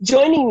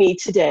Joining me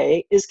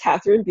today is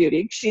Catherine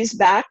Budig. She's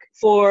back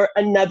for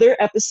another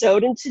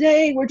episode, and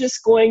today we're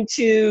just going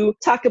to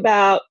talk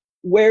about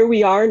where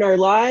we are in our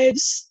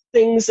lives,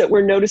 things that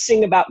we're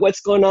noticing about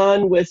what's going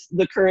on with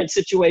the current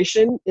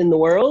situation in the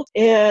world,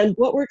 and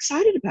what we're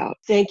excited about.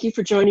 Thank you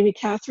for joining me,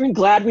 Catherine.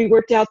 Glad we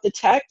worked out the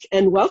tech,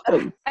 and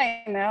welcome.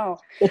 I know.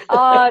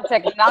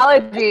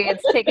 Technology.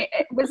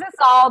 Was this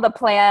all the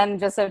plan,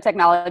 just so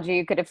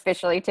technology could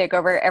officially take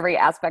over every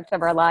aspect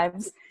of our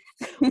lives?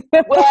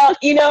 Well,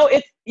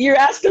 you're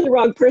asking the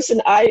wrong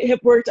person. I have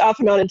worked off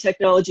and on in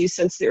technology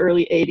since the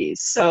early 80s.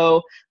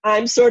 So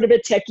I'm sort of a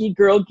techie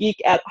girl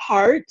geek at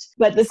heart.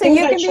 But the thing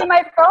you can be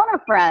my phone a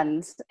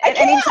friend.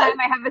 Anytime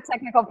I have a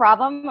technical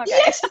problem? Okay.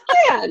 Yes,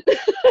 I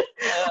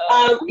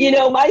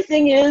can. My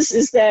thing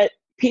is that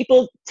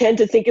people tend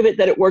to think of it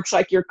that it works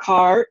like your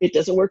car. It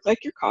doesn't work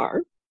like your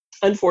car,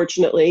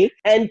 unfortunately.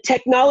 And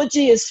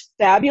technology is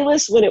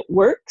fabulous when it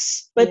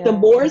works, but the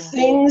more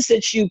things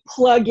that you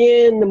plug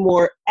in, the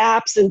more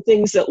apps and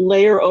things that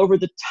layer over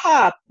the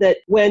top, that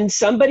when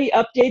somebody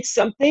updates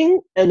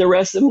something and the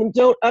rest of them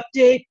don't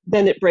update,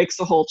 then it breaks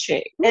the whole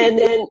chain. And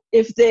then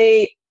if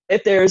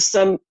there's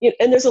some,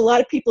 and there's a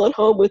lot of people at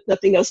home with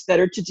nothing else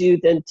better to do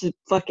than to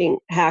fucking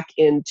hack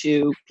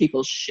into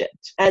people's shit.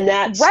 And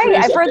that's right.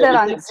 I've heard that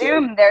on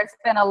Zoom. There's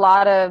been a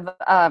lot of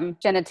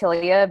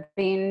genitalia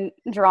being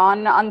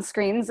drawn on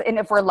screens. And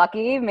if we're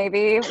lucky,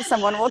 maybe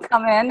someone will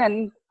come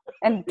in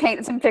and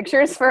paint some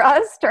pictures for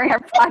us during our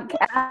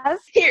podcast.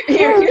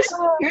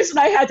 Here's what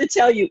I had to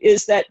tell you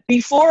is that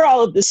before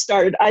all of this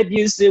started, I've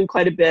used Zoom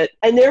quite a bit.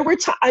 And there were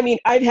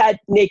I've had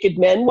naked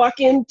men walk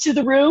into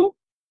the room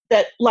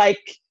that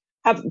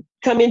have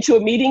come into a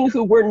meeting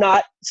who were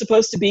not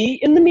supposed to be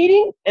in the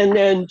meeting and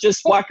then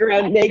just walk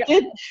around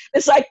naked.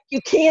 It's like, you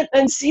can't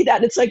unsee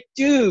that. It's like,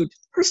 dude,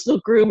 personal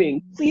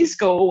grooming, please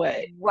go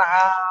away.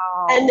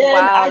 Wow. And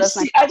then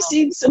I've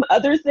seen some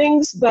other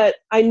things, but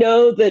I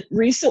know that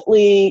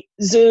recently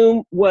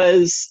Zoom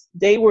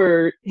they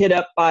were hit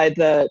up by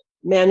the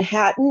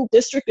Manhattan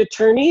district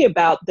attorney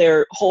about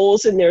their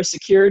holes in their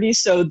security.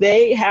 So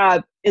they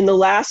have, in the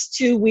last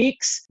 2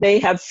 weeks, they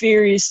have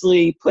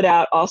furiously put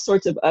out all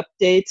sorts of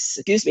updates,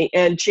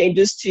 and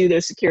changes to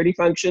their security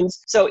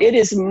functions. So it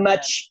is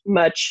much,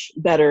 much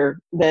better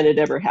than it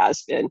ever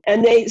has been.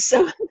 And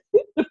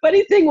the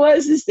funny thing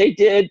is they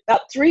did,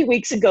 about 3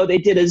 weeks ago, they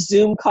did a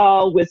Zoom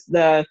call with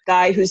the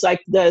guy who's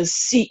like the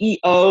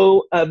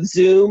CEO of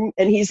Zoom,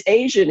 and he's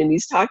Asian, and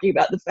he's talking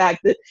about the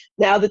fact that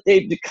now that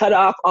they've cut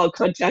off all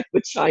contact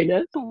with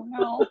China. Oh,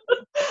 no.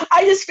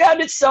 I just found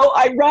it so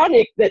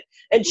ironic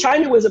and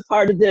China was a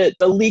part of the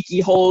leaky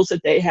holes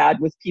that they had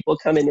with people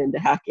coming in to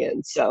hack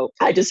in. So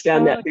I just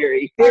found that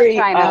very, very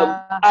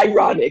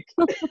ironic.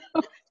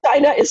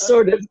 China is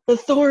sort of the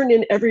thorn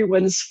in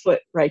everyone's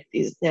foot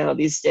these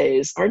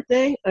days, aren't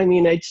they?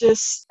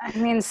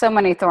 So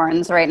many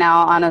thorns right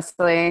now,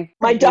 honestly.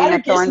 My daughter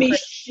gives me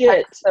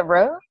shit. The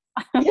road?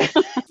 Yeah.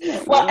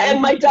 Well,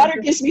 and my daughter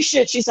gives me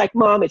shit. She's like,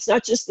 Mom, it's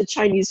not just the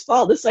Chinese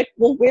fault. It's like,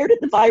 well, where did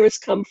the virus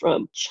come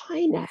from?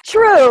 China.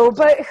 True,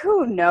 but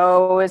who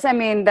knows?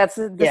 This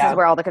is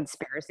where all the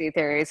conspiracy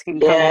theories can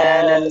come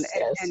in,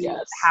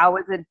 and how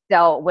is it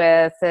dealt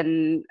with,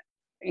 and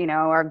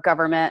our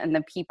government and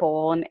the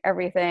people and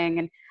everything.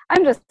 And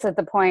I'm just at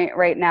the point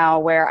right now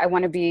where I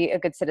want to be a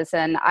good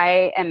citizen.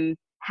 I am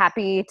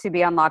happy to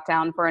be on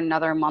lockdown for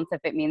another month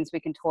if it means we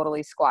can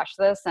totally squash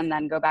this and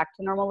then go back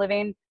to normal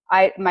living.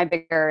 My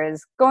bigger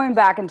is going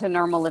back into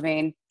normal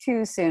living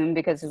too soon,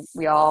 because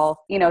we all,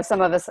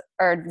 some of us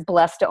are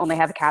blessed to only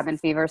have cabin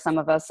fever. Some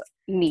of us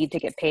need to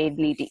get paid,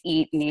 need to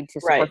eat, need to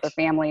support their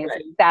families.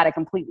 Right. That I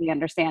completely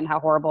understand how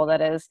horrible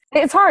that is.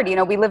 It's hard.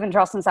 We live in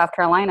Charleston, South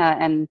Carolina,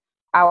 and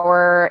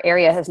our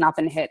area has not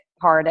been hit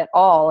hard at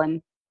all.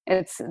 And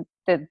it's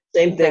the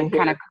same thing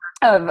kind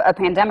of a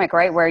pandemic,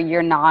 right? Where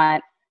you're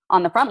not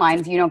on the front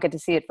lines, you don't get to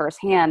see it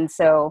firsthand.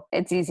 So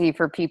it's easy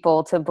for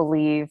people to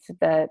believe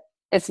that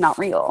it's not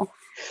real.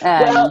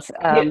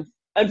 And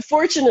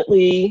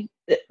unfortunately,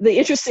 the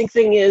interesting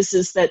thing is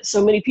that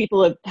so many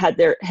people have had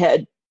their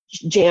head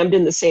jammed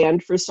in the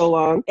sand for so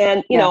long.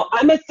 And,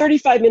 I'm a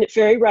 35-minute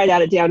ferry ride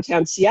out of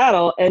downtown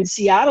Seattle, and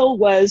Seattle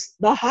was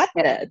the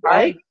hotbed,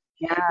 right?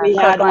 Yeah, we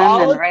had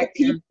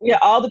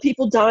all the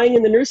people dying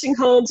in the nursing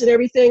homes and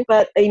everything.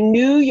 But a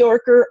New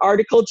Yorker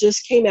article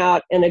just came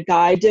out, and a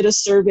guy did a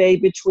survey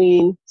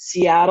between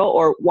Seattle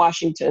or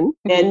Washington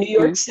and New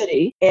York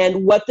City,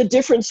 and what the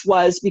difference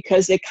was,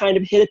 because they kind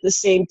of hit at the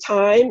same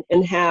time,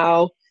 and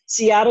how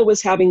Seattle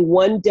was having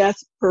 1 death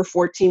per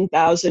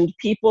 14,000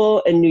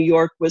 people, and New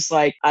York was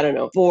 4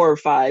 or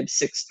 5,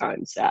 6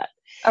 times that.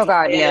 Oh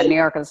God, New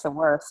York is the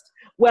worst.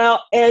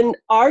 Well, and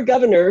our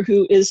governor,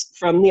 who is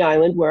from the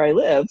island where I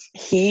live,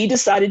 he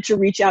decided to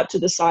reach out to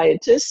the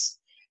scientists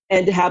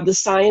and to have the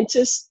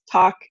scientists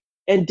talk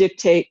and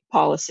dictate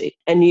policy.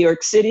 And New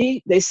York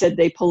City, they said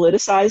they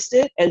politicized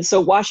it. And so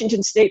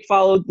Washington State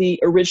followed the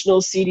original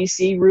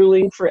CDC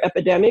ruling for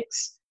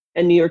epidemics.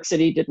 and New York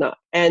City did not.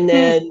 And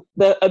then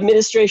the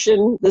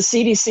administration, the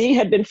CDC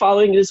had been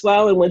following it as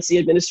well. And once the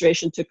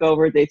administration took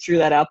over, they threw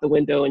that out the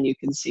window, and you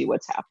can see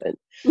what's happened.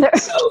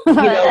 So,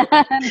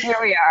 here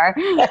we are.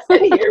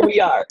 And here we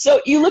are.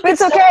 So you look.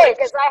 It's okay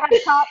because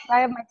I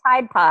have my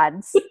Tide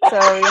Pods,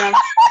 so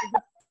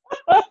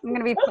I'm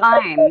gonna be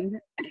fine.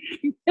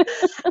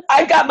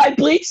 I've got my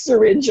bleach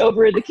syringe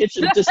over in the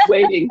kitchen, just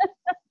waiting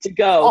to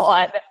go.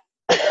 God.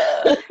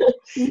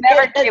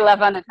 Never to be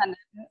left unattended.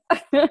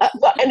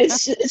 And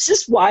it's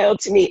just wild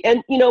to me.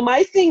 And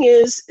my thing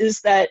is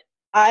that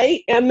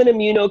I am an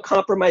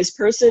immunocompromised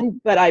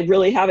person, but I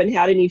really haven't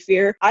had any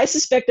fear. I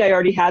suspect I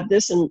already had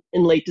this in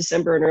late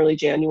December and early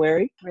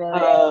January. Really?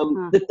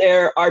 That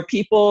there are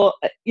people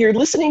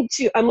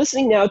I'm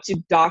listening now to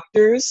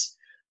doctors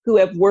who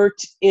have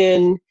worked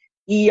in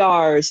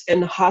ERs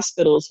and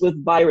hospitals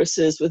with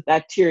viruses, with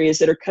bacteria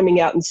that are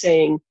coming out and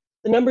saying,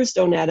 the numbers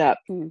don't add up.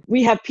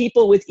 We have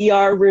people with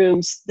ER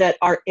rooms that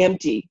are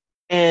empty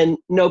and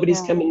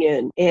nobody's coming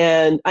in.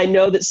 And I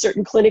know that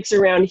certain clinics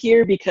around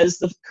here, because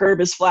the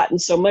curve is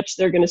flattened so much,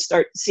 they're going to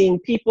start seeing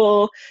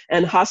people,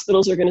 and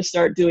hospitals are going to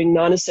start doing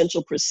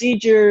non-essential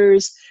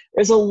procedures.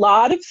 There's a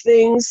lot of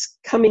things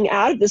coming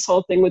out of this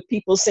whole thing with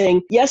people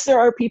saying, yes, there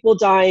are people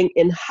dying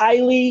in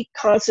highly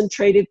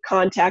concentrated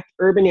contact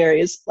urban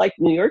areas like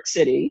New York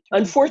City.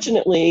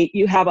 Unfortunately,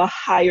 you have a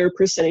higher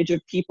percentage of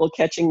people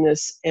catching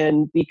this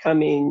and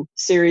becoming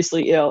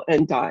seriously ill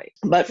and dying.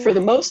 But for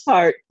the most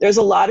part, there's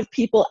a lot of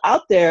people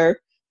out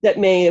there that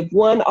may have,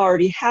 one,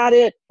 already had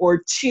it,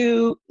 or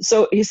two,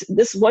 so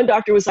this one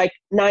doctor was like,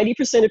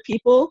 90% of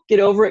people get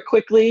over it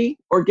quickly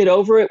or get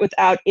over it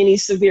without any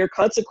severe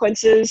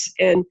consequences.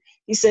 And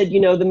he said,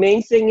 the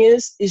main thing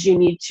is you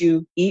need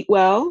to eat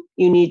well,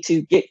 you need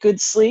to get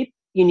good sleep,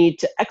 you need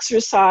to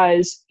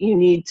exercise, you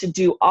need to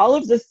do all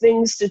of the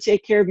things to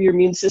take care of your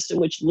immune system,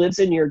 which lives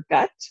in your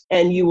gut,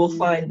 and you will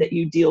find that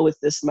you deal with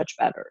this much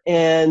better.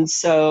 And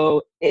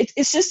so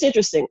it's just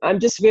interesting. I'm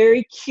just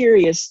very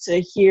curious to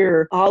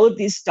hear all of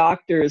these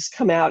doctors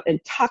come out and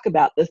talk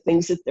about the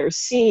things that they're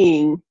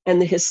seeing and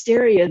the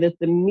hysteria that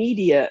the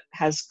media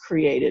has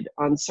created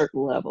on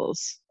certain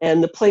levels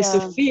and the place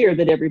of fear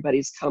that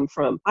everybody's come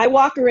from. I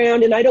walk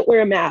around and I don't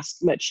wear a mask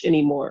much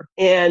anymore.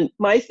 And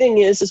my thing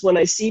is when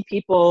I see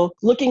people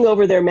looking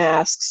over their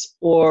masks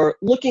or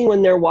looking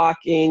when they're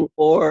walking,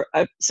 or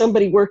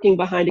somebody working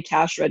behind a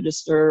cash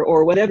register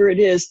or whatever it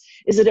is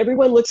that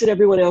everyone looks at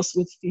everyone else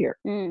with fear.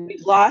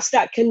 We've lost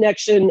that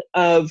connection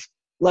of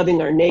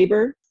loving our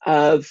neighbor,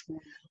 of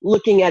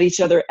looking at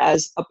each other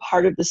as a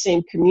part of the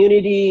same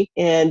community.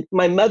 And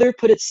my mother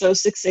put it so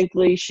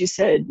succinctly. She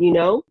said,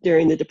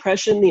 during the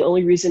Depression, the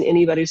only reason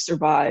anybody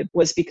survived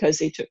was because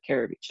they took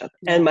care of each other.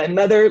 And my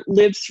mother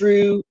lived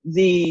through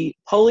the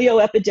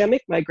polio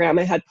epidemic. My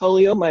grandma had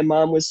polio. My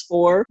mom was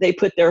 4. They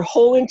put their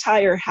whole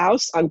entire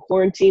house on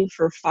quarantine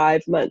for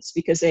 5 months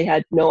because they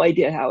had no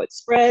idea how it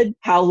spread,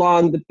 how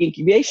long the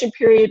incubation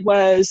period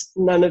was,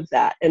 none of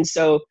that. And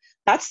so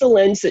that's the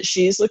lens that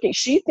she's looking.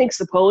 She thinks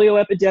the polio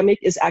epidemic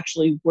is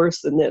actually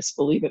worse than this,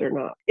 believe it or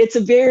not. It's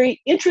a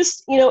very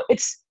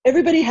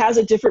everybody has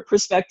a different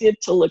perspective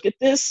to look at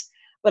this,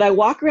 but I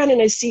walk around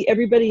and I see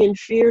everybody in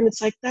fear, and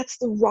it's like, that's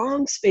the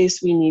wrong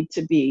space we need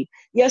to be.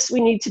 Yes, we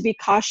need to be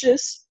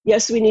cautious.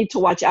 Yes, we need to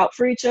watch out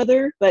for each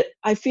other, but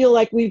I feel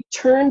like we've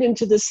turned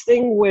into this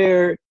thing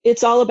where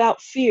it's all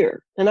about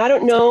fear. And I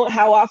don't know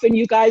how often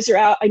you guys are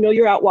out. I know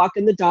you're out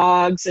walking the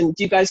dogs, and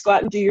do you guys go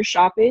out and do your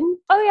shopping?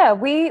 Oh yeah,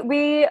 we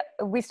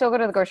still go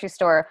to the grocery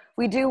store.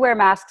 We do wear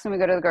masks when we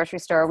go to the grocery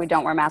store. We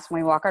don't wear masks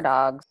when we walk our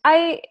dogs.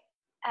 I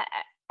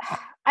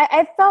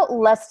felt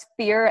less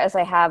fear as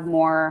I have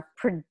more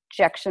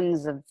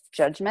projections of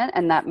judgment,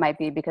 and that might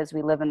be because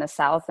we live in the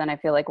South, and I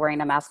feel like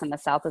wearing a mask in the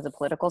South is a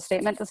political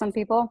statement to some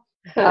people.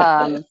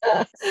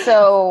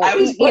 So I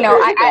was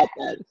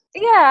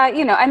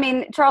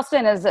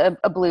Charleston is a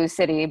blue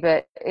city,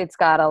 but it's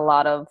got a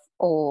lot of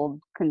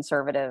old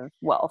conservative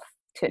wealth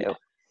too. Yeah.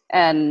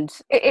 And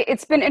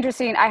it's been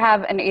interesting. I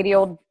have an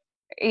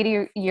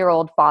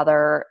 80-year-old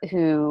father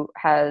who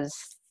has,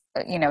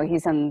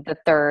 he's in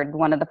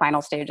one of the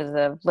final stages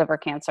of liver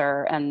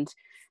cancer. And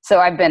so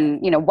I've been,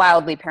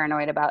 wildly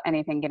paranoid about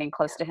anything getting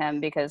close to him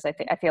because I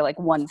feel like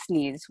one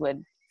sneeze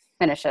would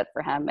finish it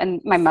for him. And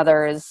my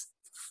mother is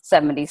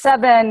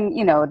 77,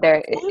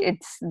 they're in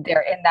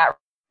that.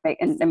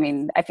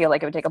 And I feel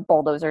like it would take a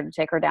bulldozer to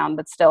take her down,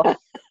 but still.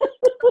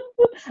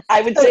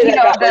 I would say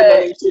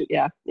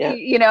that.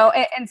 Yeah.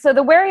 And so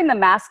the wearing the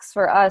masks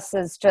for us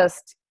is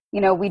just,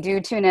 we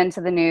do tune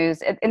into the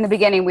news. In the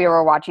beginning, we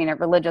were watching it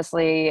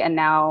religiously, and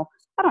now,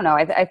 I don't know,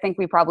 I think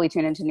we probably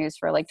tune into news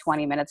for like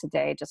 20 minutes a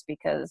day, just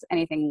because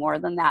anything more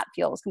than that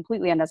feels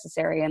completely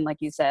unnecessary. And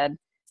like you said,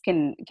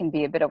 can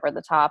be a bit over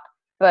the top.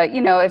 But,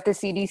 if the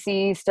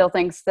CDC still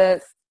thinks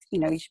that,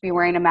 you should be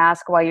wearing a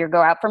mask while you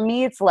go out. For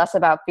me, it's less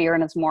about fear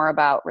and it's more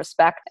about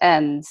respect.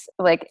 And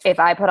like, if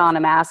I put on a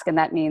mask and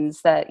that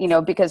means that,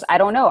 because I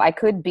don't know, I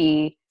could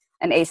be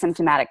an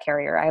asymptomatic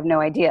carrier. I have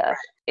no idea.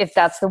 If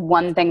that's the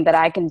one thing that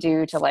I can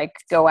do to like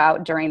go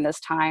out during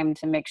this time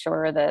to make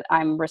sure that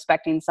I'm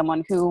respecting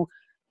someone who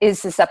is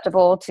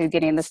susceptible to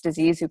getting this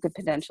disease who could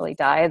potentially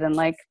die, then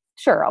like,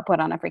 sure, I'll put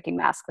on a freaking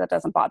mask. That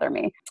doesn't bother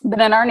me. But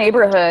in our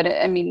neighborhood,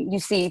 I mean, you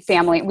see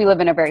family, we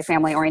live in a very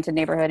family oriented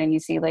neighborhood, and you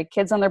see like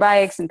kids on their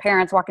bikes and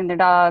parents walking their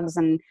dogs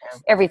and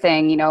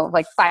everything, you know,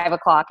 like 5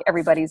 o'clock,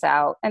 everybody's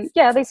out. And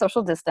yeah, they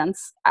social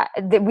distance. I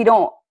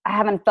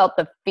haven't felt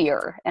the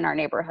fear in our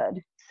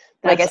neighborhood.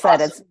 Like I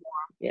said, awesome.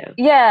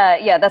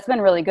 Yeah, that's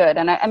been really good.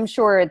 And I'm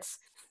sure it's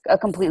a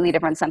completely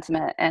different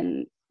sentiment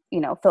in, you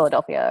know,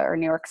 Philadelphia or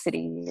New York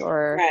City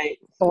or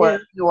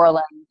New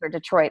Orleans or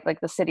Detroit, like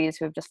the cities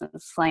who have just been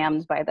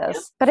slammed by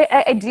this. But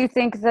I do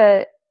think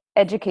that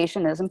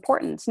education is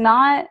important,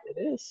 not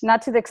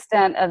to the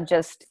extent of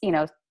just, you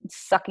know,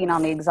 sucking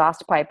on the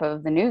exhaust pipe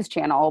of the news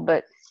channel,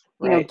 but,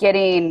 you know,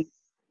 getting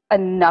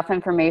enough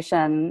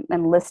information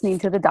and listening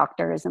to the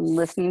doctors and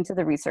listening to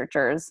the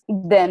researchers,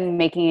 then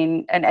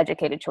making an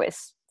educated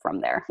choice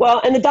from there.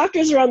 Well, and the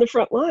doctors are on the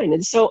front line.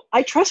 And so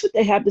I trust what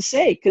they have to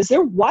say because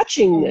they're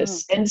watching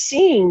this and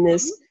seeing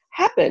this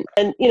happen.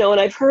 And, you know, and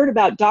I've heard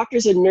about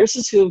doctors and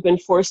nurses who have been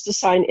forced to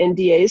sign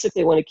NDAs if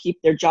they want to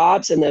keep their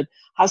jobs, and the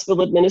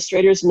hospital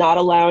administrators not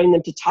allowing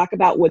them to talk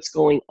about what's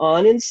going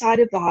on inside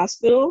of the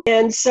hospital.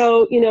 And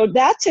so, you know,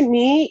 that to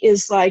me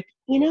is like,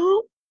 you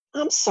know,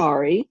 I'm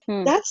sorry.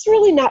 That's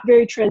really not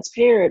very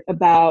transparent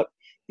about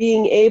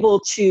being able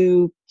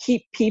to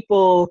keep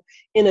people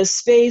in a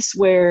space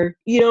where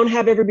you don't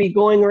have everybody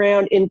going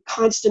around in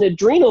constant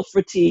adrenal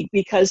fatigue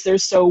because they're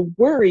so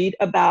worried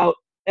about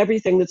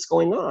everything that's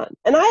going on.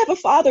 And I have a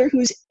father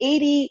who's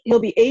 80, he'll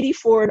be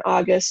 84 in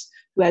August,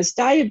 who has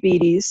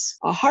diabetes,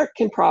 a heart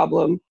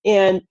problem,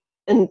 and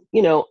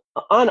you know,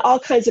 on all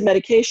kinds of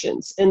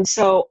medications. And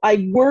so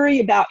I worry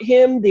about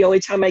him. The only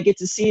time I get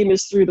to see him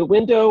is through the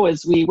window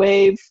as we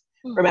wave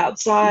from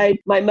outside.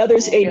 My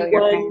mother's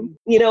 81,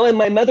 you know, and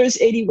my mother's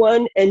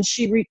 81, and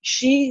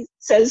she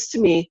says to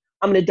me,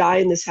 I'm going to die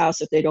in this house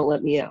if they don't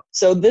let me out.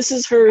 So this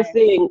is her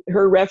thing.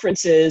 Her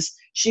reference is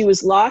she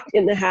was locked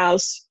in the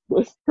house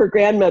with her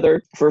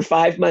grandmother for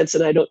 5 months,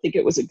 and I don't think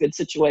it was a good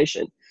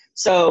situation.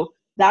 So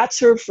that's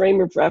her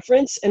frame of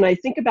reference. And I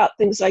think about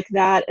things like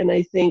that, and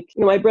I think,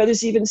 you know, my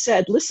brothers even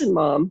said, listen,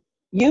 Mom,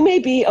 you may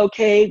be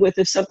okay with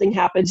if something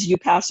happens, you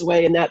pass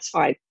away, and that's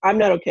fine. I'm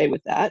not okay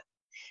with that.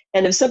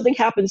 And if something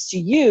happens to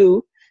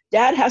you,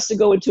 Dad has to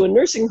go into a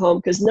nursing home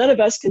because none of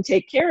us can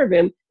take care of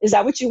him. Is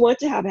that what you want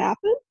to have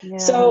happen? Yeah.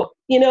 So,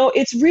 you know,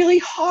 it's really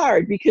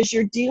hard because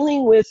you're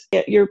dealing with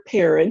your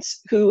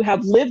parents who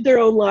have lived their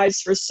own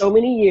lives for so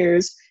many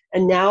years.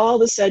 And now all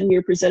of a sudden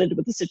you're presented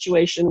with a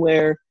situation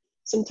where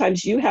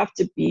sometimes you have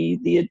to be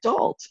the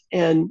adult.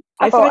 And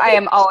I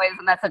am always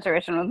in that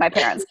situation with my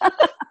parents.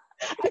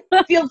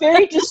 I feel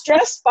very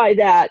distressed by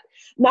that.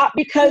 Not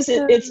because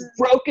it's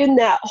broken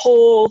that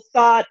whole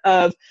thought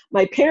of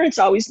my parents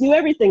always knew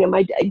everything and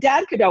my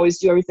dad could always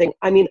do everything.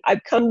 I mean,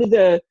 I've come to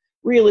the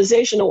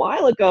realization a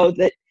while ago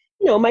that,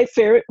 you know, my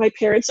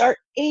parents are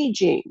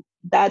aging.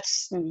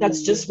 That's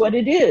just what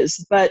it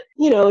is. But,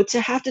 you know,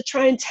 to have to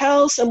try and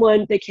tell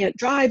someone they can't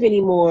drive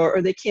anymore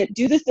or they can't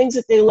do the things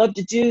that they love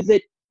to do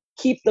that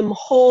keep them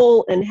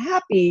whole and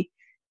happy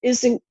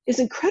is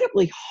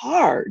incredibly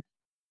hard,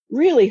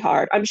 really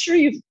hard. I'm sure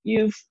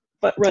you've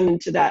run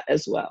into that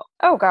as well.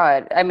 Oh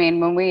God. I mean,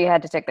 when we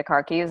had to take the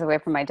car keys away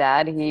from my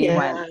dad, he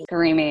went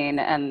screaming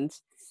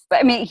but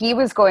I mean, he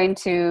was going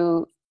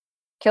to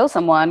kill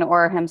someone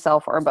or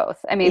himself or both.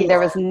 I mean,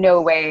 there was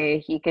no way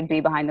he could be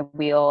behind the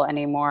wheel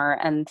anymore.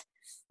 And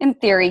in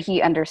theory,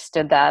 he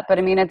understood that. But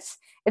I mean, it's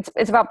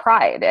about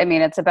pride. I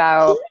mean, it's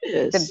about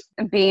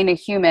being a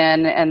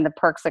human and the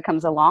perks that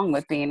comes along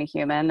with being a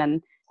human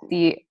and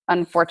the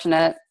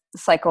unfortunate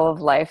cycle of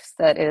life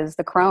that is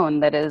the crone,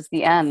 that is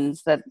the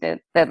ends, that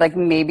like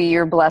maybe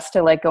you're blessed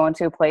to like go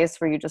into a place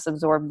where you just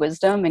absorb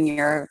wisdom and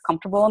you're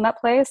comfortable in that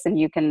place and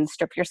you can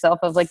strip yourself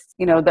of like,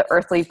 you know, the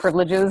earthly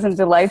privileges and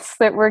delights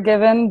that we're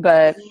given.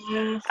 But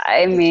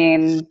I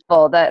mean,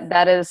 well,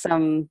 that is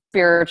some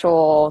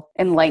spiritual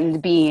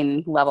enlightened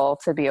being level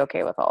to be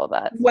okay with all of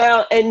that.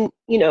 Well, and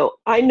you know,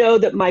 I know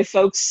that my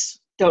folks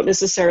don't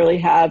necessarily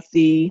have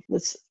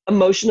this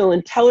emotional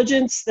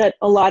intelligence that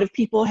a lot of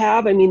people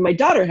have. I mean, my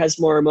daughter has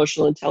more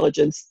emotional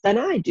intelligence than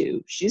I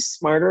do. She's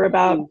smarter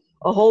about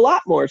a whole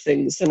lot more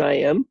things than I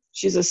am.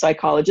 She's a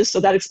psychologist,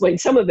 so that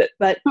explains some of it.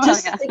 But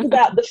just think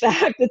about the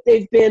fact that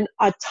they've been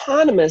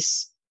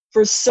autonomous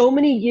for so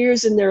many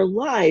years in their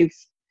life,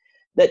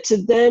 that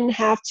to then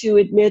have to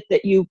admit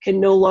that you can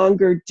no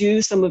longer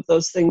do some of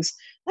those things,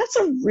 that's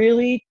a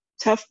really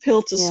tough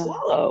pill to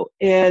swallow.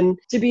 And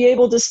to be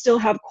able to still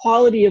have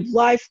quality of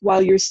life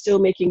while you're still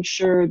making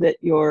sure that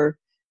you're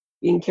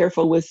being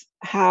careful with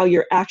how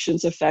your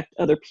actions affect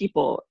other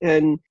people.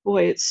 And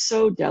boy, it's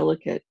so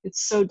delicate.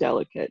 It's so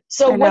delicate.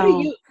 So what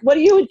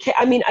do you,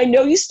 I mean, I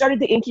know you started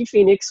the Inky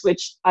Phoenix,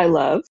 which I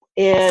love.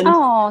 And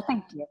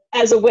thank you.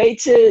 As a way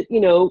to, you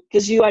know,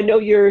 because I know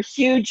you're a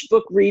huge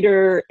book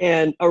reader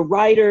and a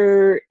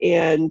writer,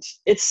 and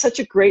it's such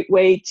a great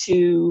way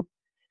to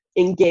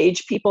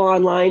engage people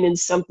online in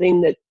something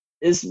that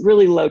is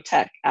really low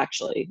tech,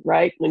 actually,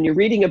 right? When you're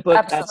reading a book,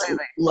 Absolutely.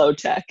 That's low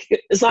tech,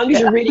 as long as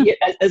you're reading it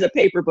as a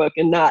paper book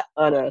and not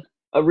on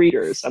a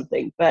reader or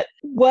something. But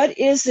what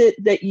is it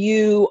that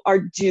you are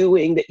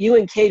doing, that you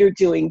and Kate are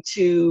doing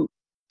to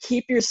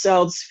keep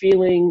yourselves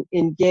feeling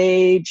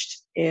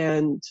engaged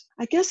and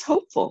I guess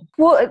hopeful?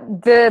 Well,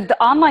 the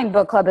online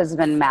book club has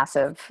been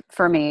massive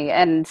for me.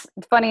 And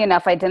funny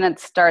enough, I didn't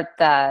start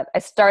that. I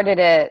started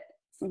it,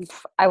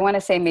 I want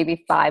to say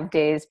maybe 5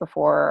 days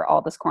before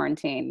all this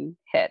quarantine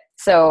hit.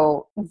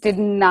 So did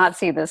not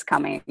see this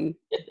coming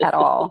at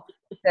all.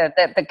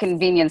 The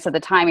convenience of the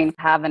timing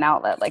to have an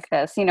outlet like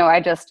this. You know,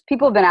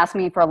 people have been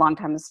asking me for a long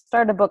time to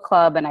start a book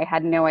club, and I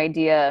had no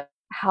idea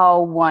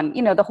how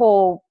the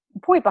whole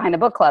point behind the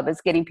book club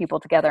is getting people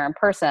together in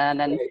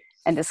person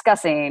and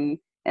discussing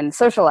and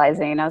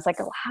socializing. I was like,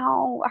 oh,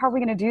 how are we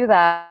going to do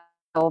that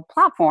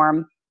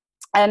platform?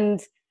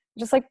 And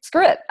just like,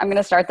 screw it, I'm going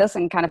to start this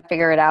and kind of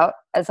figure it out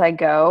as I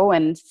go.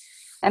 And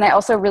I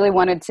also really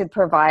wanted to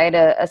provide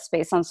a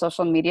space on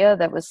social media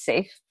that was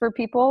safe for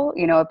people,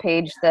 a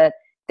page that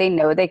they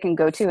know they can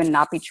go to and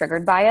not be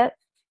triggered by it,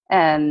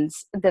 and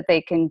that they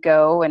can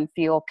go and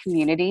feel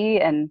community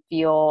and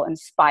feel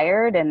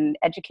inspired and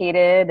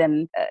educated,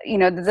 and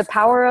the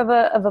power of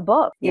a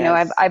book.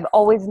 Yes. I've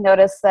always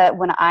noticed that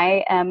when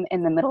I am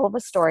in the middle of a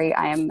story,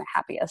 I am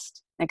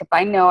happiest. Like if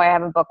I know I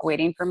have a book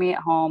waiting for me at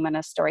home and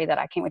a story that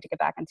I can't wait to get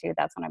back into,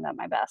 that's when I'm at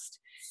my best.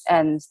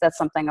 And that's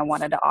something I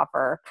wanted to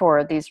offer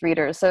for these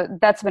readers. So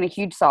that's been a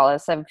huge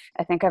solace.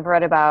 I think I've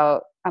read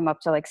I'm up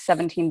to like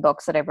 17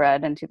 books that I've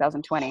read in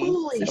 2020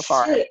 Holy so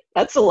far. Shit.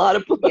 That's a lot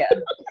of books. Yeah.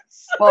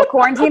 Well,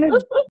 quarantine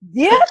has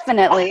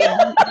definitely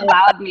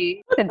allowed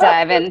me to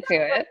dive into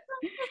it.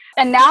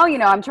 And now,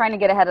 I'm trying to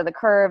get ahead of the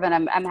curve, and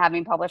I'm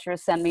having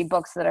publishers send me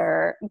books that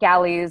are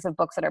galleys of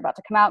books that are about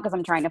to come out, because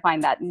I'm trying to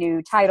find that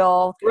new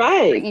title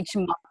for each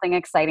month, something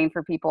exciting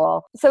for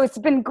people. So it's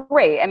been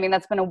great. I mean,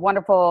 that's been a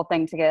wonderful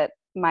thing to get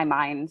my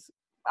mind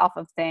off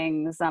of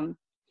things. And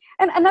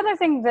another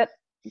thing that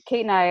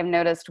Kate and I have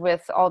noticed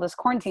with all this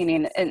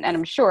quarantining, and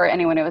I'm sure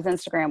anyone who has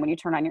Instagram, when you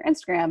turn on your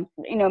Instagram,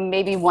 you know,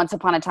 once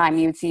upon a time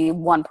you'd see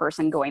one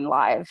person going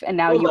live, and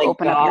now you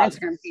open up your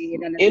Instagram feed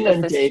and it's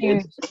just this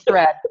huge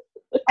thread.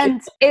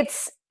 And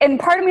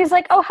part of me is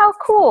like, oh, how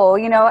cool.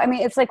 You know, I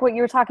mean, it's like what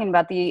you were talking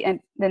about, the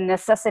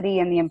necessity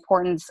and the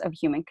importance of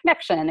human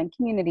connection and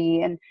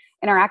community and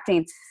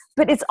interacting.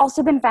 But it's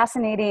also been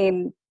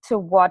fascinating to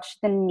watch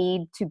the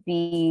need to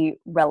be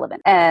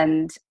relevant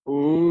and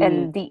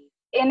the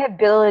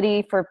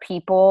inability for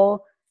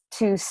people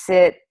to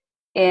sit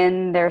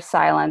in their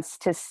silence,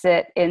 to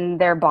sit in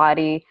their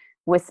body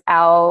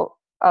without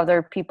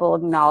other people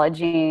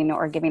acknowledging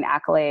or giving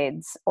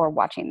accolades or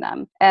watching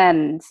them.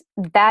 And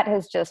that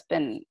has just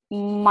been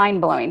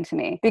mind-blowing to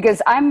me,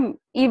 because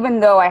even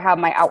though I have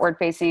my outward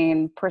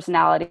facing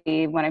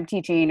personality when I'm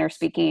teaching or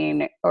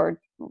speaking or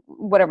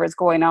whatever is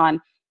going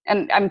on,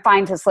 and I'm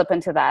fine to slip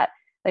into that,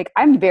 like,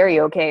 I'm very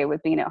okay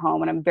with being at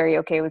home, and I'm very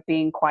okay with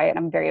being quiet.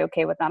 I'm very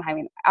okay with not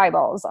having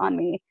eyeballs on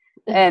me.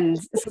 And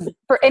so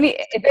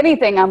if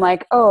anything, I'm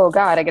like, oh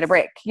God, I get a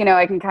break. You know,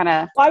 I can kind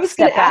of. Well, I was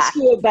going to ask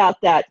you about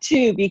that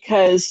too,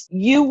 because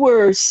you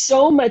were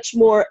so much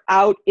more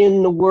out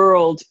in the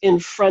world in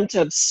front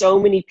of so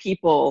many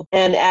people.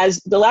 And as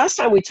the last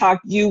time we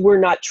talked, you were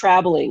not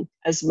traveling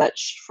as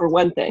much, for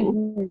one thing.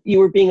 Mm-hmm. You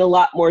were being a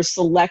lot more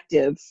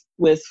selective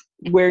with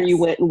where you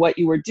went and what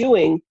you were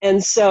doing.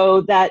 And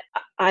so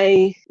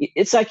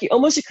it's like you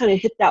kind of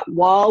hit that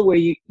wall where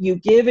you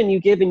give and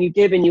you give and you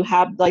give, and you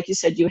have, like you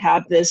said, you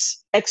have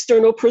this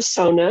external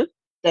persona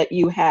that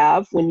you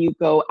have when you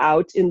go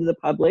out into the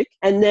public.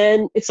 And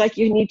then it's like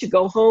you need to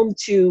go home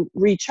to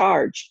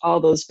recharge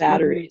all those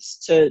batteries,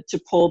 to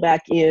pull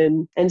back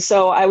in. And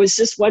so I was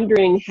just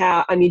wondering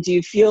do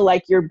you feel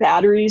like your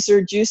batteries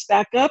are juiced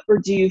back up, or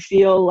do you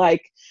feel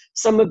like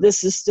some of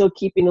this is still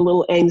keeping a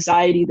little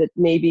anxiety that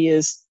maybe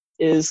is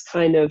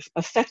kind of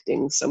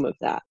affecting some of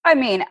that? I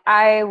mean,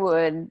 I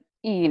would,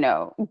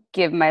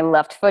 give my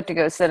left foot to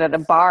go sit at a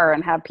bar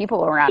and have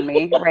people around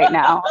me right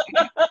now.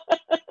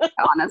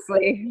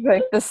 Honestly,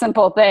 like the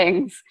simple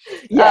things.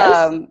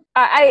 Yes.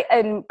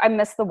 I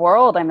miss the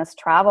world. I miss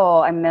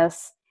travel. I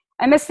miss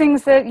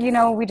things that,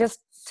 we just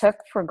took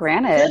for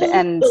granted.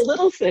 And the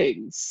little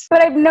things.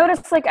 But I've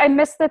noticed, like, I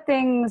miss the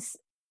things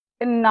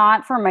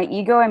not for my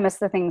ego. I miss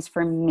the things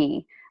for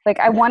me. Like,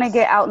 I want to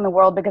get out in the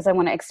world because I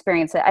want to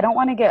experience it. I don't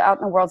want to get out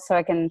in the world so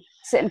I can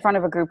sit in front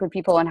of a group of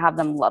people and have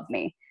them love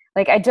me.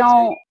 Like, I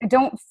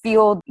don't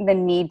feel the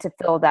need to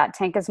fill that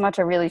tank as much.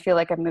 I really feel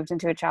like I've moved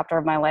into a chapter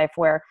of my life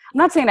where I'm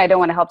not saying I don't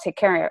want to help take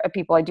care of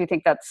people. I do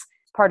think that's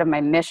part of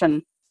my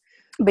mission.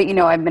 But,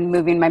 I've been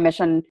moving my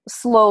mission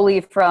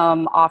slowly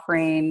from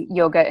offering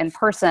yoga in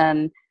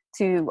person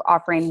to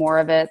offering more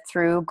of it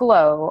through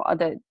Glow,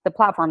 the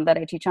platform that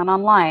I teach on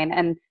online,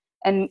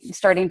 and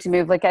starting to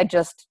move. Like, I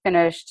just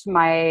finished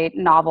my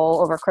novel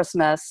over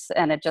Christmas,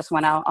 and it just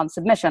went out on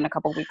submission a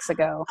couple weeks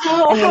ago.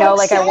 Oh, and how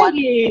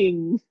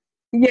exciting.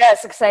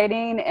 Yes,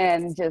 exciting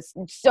and just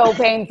so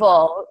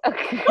painful.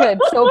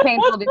 So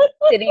painful to be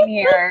sitting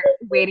here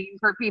waiting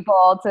for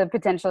people to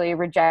potentially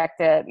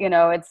reject it.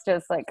 It's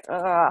just like,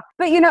 ugh.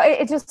 But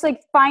it's just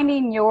like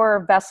finding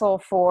your vessel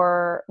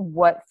for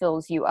what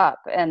fills you up.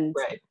 And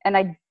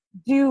I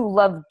do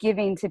love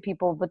giving to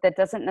people, but that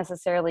doesn't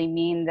necessarily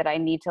mean that I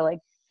need to like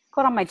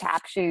put on my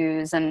tap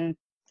shoes and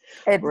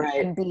be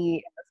in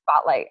the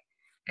spotlight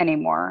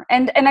anymore.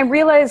 And I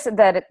realize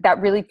that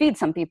really feeds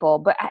some people,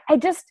 but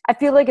I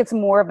feel like it's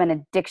more of an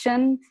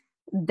addiction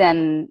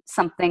than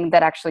something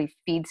that actually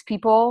feeds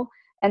people.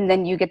 And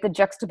then you get the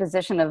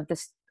juxtaposition of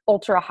this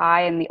ultra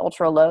high and the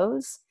ultra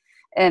lows.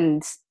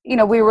 And,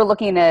 we were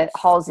looking at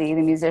Halsey,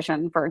 the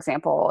musician, for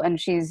example, and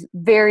she's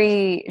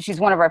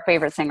one of our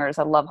favorite singers.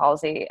 I love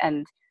Halsey.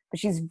 But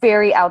she's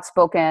very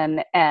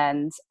outspoken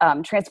and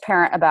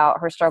transparent about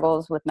her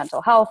struggles with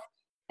mental health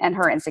and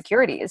her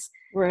insecurities.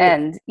 Right.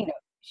 And,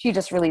 she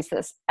just released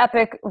this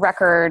epic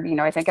record.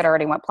 I think it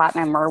already went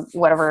platinum or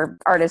whatever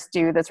artists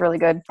do that's really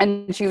good.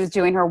 And she was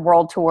doing her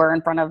world tour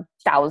in front of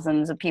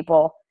thousands of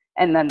people.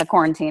 And then the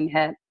quarantine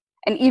hit.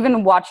 And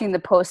even watching the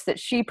posts that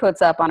she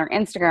puts up on her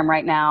Instagram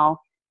right now,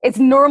 it's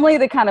normally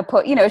the kind of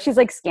she's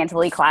like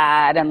scantily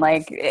clad and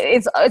like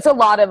it's a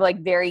lot of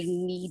like very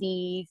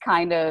needy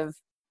kind of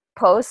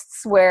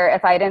posts where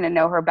if I didn't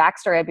know her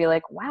backstory, I'd be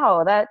like,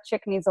 wow, that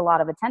chick needs a lot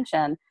of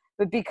attention.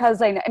 But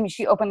because I mean,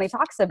 she openly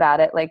talks about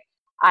it, like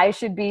I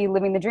should be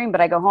living the dream, but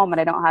I go home and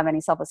I don't have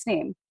any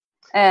self-esteem.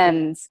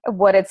 And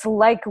what it's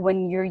like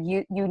when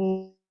you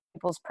need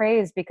people's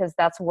praise because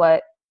that's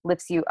what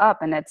lifts you up.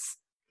 And it's,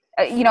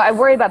 I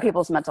worry about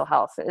people's mental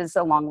health is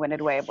a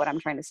long-winded way of what I'm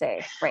trying to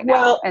say right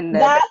now. And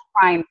they're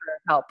crying for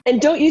help.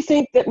 And don't you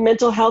think that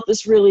mental health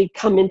has really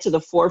come into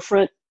the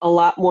forefront a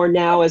lot more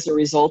now as a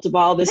result of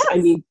all this? Yes.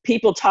 I mean,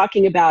 people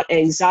talking about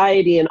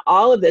anxiety and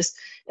all of this.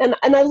 And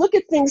I look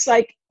at things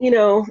like,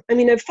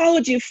 I've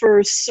followed you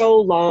for so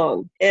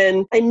long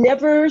and I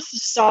never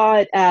saw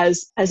it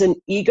as an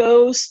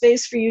ego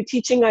space for you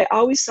teaching. I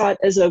always saw it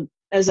as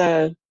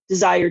a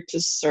desire to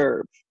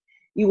serve.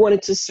 You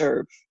wanted to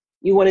serve.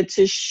 You wanted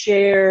to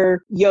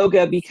share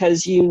yoga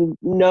because you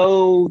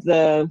know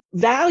the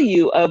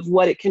value of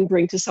what it can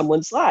bring to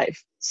someone's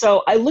life.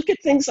 So I look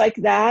at things like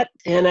that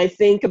and I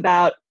think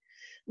about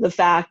the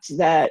fact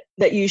that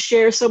you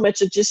share so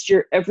much of just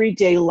your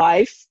everyday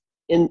life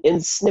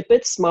in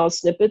snippets, small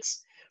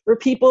snippets for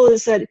people,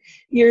 is that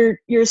you're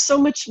so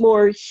much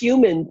more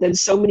human than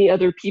so many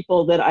other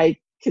people that I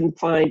can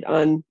find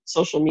on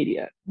social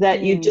media,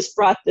 that you just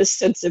brought this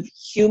sense of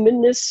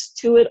humanness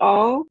to it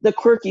all, the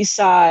quirky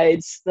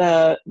sides,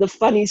 the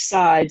funny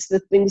sides, the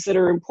things that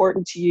are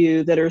important to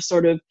you that are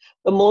sort of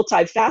the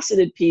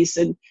multifaceted piece.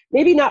 And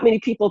maybe not many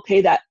people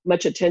pay that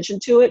much attention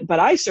to it, but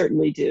I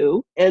certainly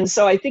do. And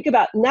so I think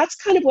about, and that's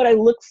kind of what I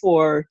look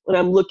for when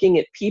I'm looking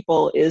at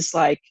people, is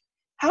like,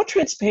 how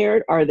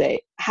transparent are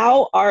they?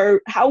 How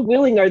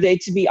willing are they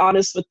to be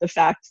honest with the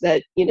fact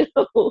that,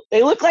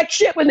 they look like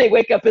shit when they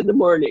wake up in the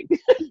morning?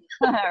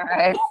 All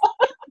right.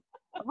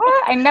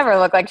 What? I never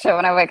look like shit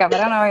when I wake up. I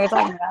don't know what you're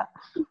talking about.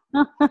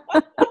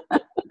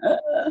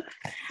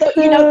 So,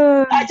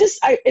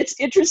 it's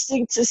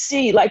interesting to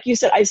see, like you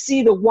said, I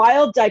see the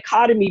wild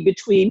dichotomy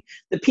between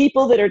the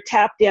people that are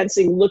tap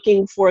dancing,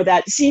 looking for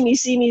that, see me,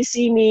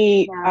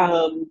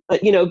 yeah.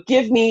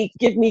 Give me.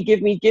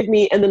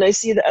 And then I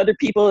see the other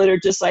people that are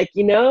just like,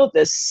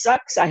 this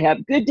sucks. I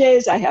have good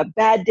days. I have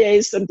bad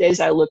days. Some days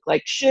I look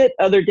like shit.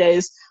 Other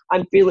days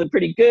I'm feeling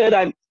pretty good.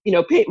 I'm,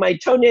 paint my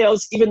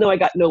toenails, even though I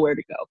got nowhere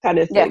to go, kind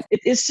of thing. Yeah.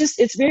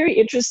 It's very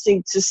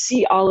interesting to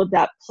see all of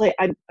that play.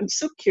 I'm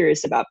so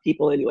curious about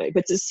people anyway,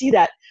 but to see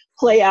that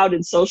play out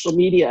in social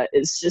media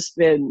has just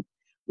been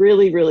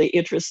really, really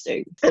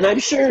interesting. And I'm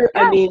sure,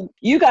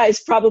 you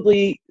guys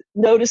probably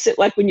notice it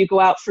like when you go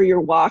out for your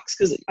walks,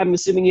 because I'm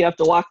assuming you have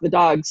to walk the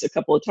dogs a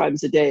couple of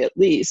times a day at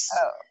least.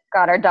 Oh.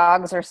 God, our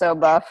dogs are so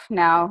buff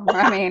now.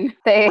 I mean,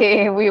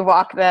 we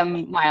walk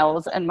them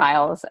miles and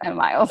miles and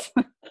miles.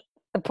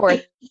 The poor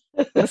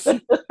things.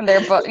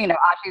 They're both,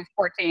 Ashi's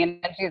 14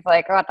 and she's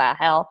like, what the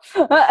hell?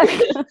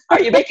 Are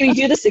you making me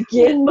do this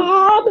again,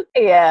 Mom?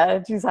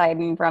 Yeah, she's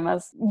hiding from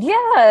us. Yeah,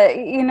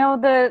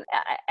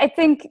 I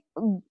think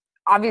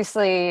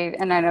obviously,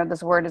 and I know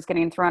this word is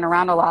getting thrown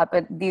around a lot,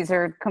 but these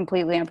are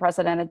completely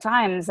unprecedented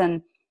times,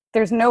 and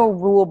there's no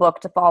rule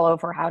book to follow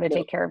for how to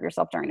take care of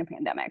yourself during a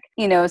pandemic.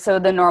 So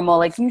the normal,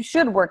 like, you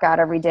should work out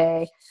every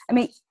day. I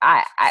mean,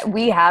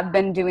 we have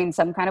been doing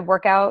some kind of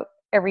workout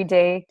every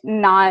day,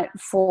 not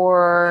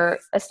for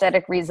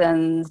aesthetic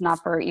reasons,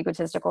 not for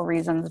egotistical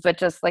reasons, but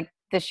just like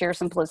the sheer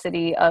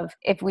simplicity of,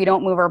 if we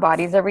don't move our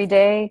bodies every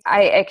day,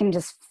 I can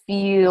just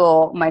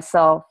feel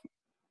myself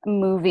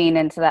moving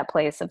into that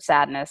place of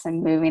sadness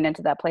and moving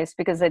into that place,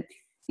 because it,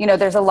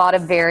 there's a lot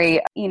of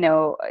very,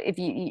 if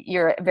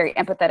you're a very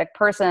empathetic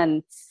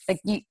person, like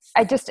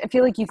I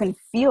feel like you can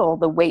feel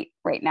the weight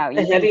right now.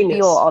 You can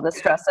feel all the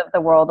stress of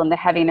the world and the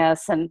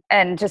heaviness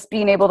and just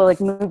being able to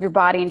like move your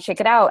body and shake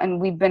it out. And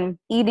we've been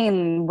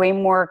eating way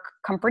more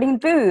comforting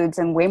foods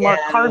and way more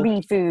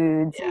carby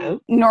foods. Yeah.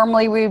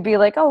 Normally we'd be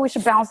like, oh, we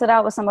should balance it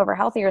out with some of our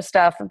healthier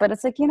stuff. But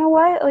it's like, you know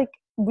what? Like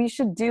we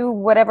should do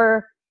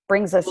whatever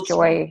brings us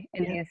joy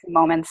in these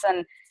moments.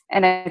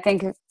 And I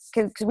think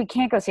because we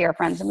can't go see our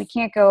friends and we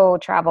can't go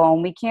travel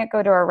and we can't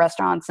go to our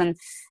restaurants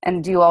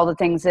and do all the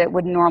things that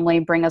would normally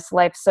bring us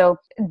life. So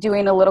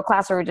doing a little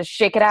class where we just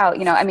shake it out,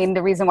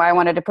 the reason why I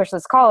wanted to push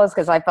this call is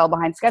because I fell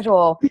behind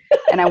schedule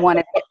and I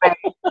wanted to get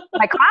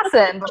my class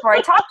in before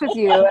I talked with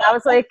you. And I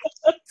was like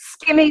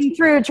skimming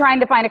through trying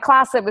to find a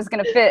class that was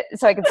going to fit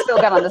so I could still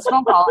get on this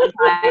phone call in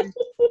time.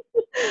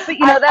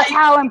 But that's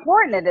how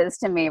important it is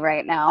to me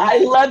right now. I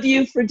love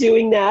you for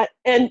doing that.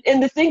 And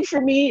the thing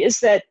for me is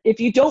that if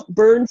you don't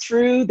burn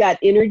through that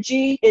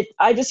energy,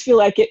 I just feel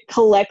like it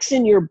collects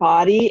in your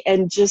body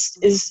and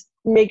just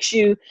makes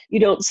you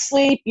don't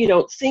sleep, you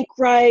don't think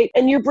right,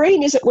 and your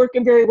brain isn't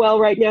working very well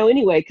right now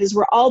anyway, because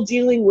we're all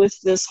dealing with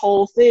this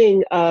whole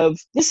thing of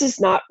this is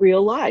not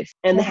real life.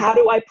 And how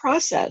do I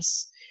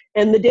process?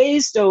 And the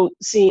days don't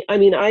seem,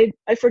 I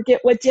forget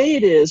what day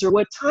it is or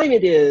what time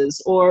it is,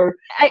 or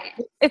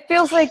it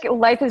feels like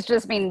life is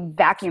just being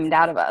vacuumed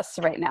out of us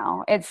right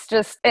now. It's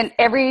just, and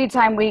every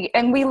time we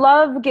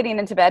love getting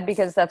into bed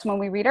because that's when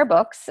we read our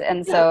books.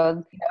 And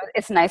so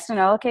it's nice to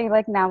know, okay,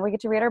 like now we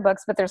get to read our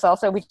books, but there's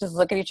also, we just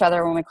look at each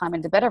other when we climb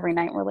into bed every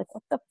night. And we're like,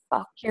 what the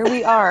fuck? Here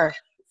we are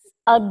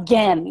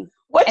again.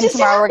 And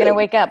tomorrow we're going to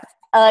wake up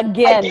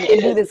again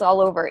and do this all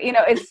over.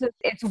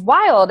 It's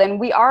wild. And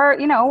we are,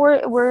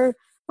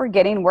 we're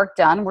getting work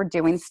done. We're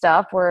doing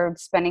stuff. We're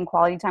spending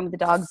quality time with the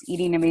dogs,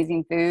 eating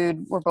amazing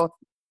food. We're both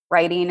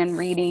writing and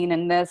reading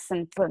and this.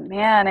 But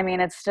man,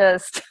 it's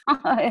just,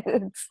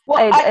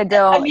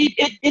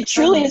 it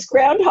truly is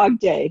Groundhog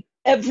Day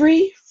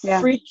every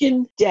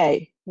freaking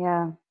day.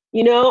 Yeah.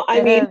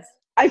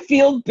 I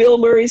feel Bill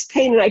Murray's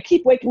pain and I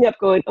keep waking up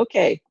going,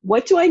 okay,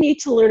 what do I need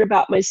to learn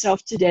about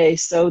myself today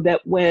so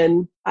that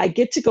when I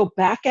get to go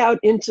back out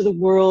into the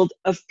world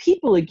of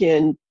people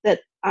again, that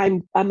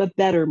I'm a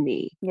better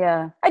me.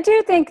 Yeah. I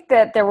do think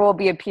that there will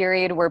be a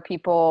period where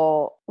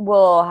people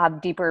will have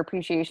deeper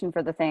appreciation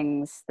for the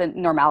things, the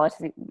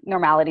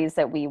normalities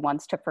that we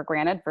once took for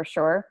granted, for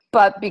sure.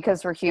 But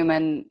because we're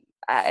human,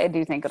 I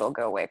do think it'll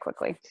go away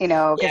quickly,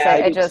 because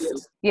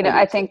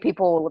I think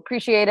people will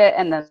appreciate it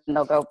and then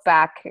they'll go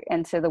back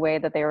into the way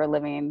that they were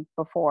living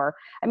before.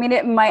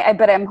 It might,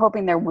 but I'm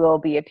hoping there will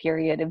be a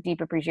period of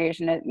deep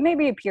appreciation.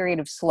 Maybe a period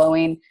of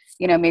slowing,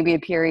 maybe a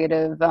period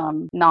of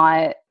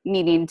not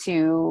needing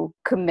to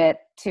commit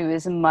to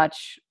as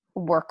much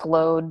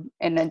workload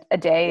in a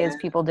day as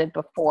people did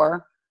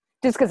before.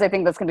 Just because I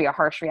think that's going to be a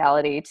harsh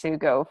reality to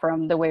go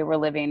from the way we're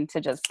living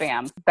to just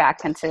bam,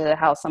 back into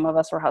how some of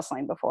us were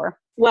hustling before.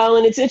 Well,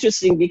 and it's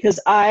interesting because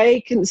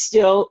I can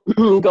still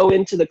go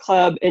into the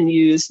club and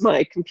use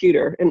my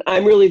computer. And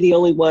I'm really the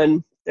only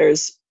one.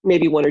 There's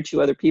maybe one or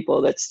two other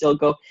people that still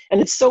go. And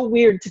it's so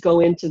weird to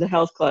go into the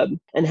health club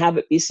and have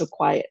it be so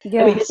quiet.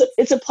 Yeah.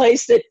 It's a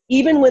place that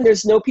even when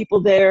there's no people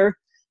there,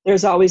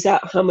 there's always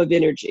that hum of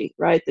energy,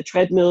 right? The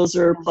treadmills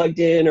are plugged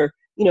in or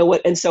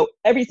and so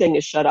everything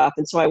is shut off.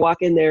 And so I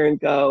walk in there and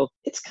go,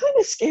 it's kind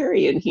of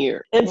scary in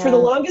here. And for the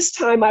longest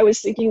time, I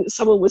was thinking that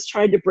someone was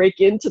trying to break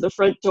into the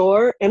front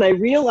door. And I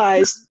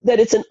realized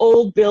that it's an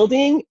old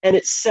building and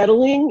it's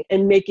settling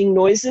and making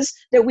noises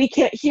that we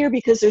can't hear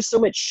because there's so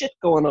much shit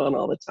going on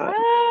all the time.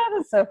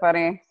 That's so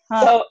funny.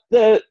 Huh.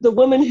 So the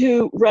woman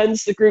who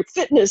runs the group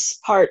fitness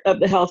part of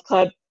the health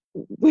club,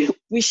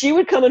 she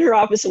would come in her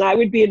office and I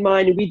would be in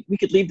mine, and we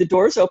could leave the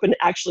doors open,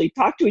 actually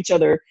talk to each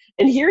other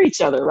and hear each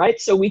other, right?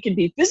 So we could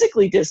be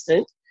physically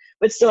distant,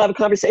 but still have a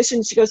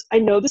conversation. She goes, I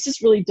know this is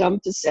really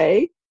dumb to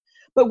say,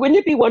 but wouldn't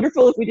it be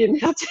wonderful if we didn't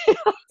have to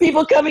have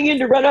people coming in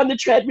to run on the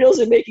treadmills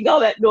and making all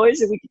that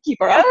noise, and we could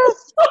keep our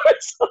office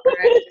doors open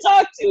and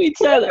talk to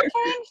each other?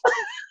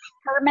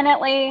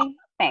 Permanently.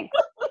 Thanks.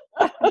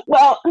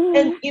 Well,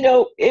 and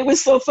it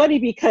was so funny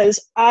because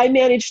I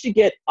managed to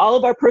get all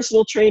of our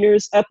personal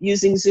trainers up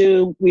using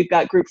Zoom. We've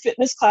got group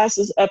fitness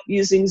classes up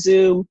using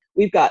Zoom.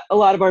 We've got a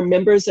lot of our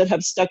members that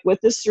have stuck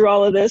with us through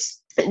all of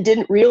this and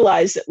didn't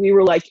realize that we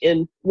were like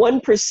in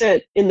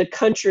 1% in the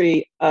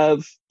country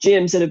of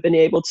gyms that have been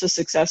able to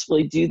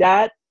successfully do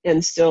that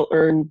and still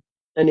earn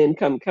an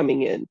income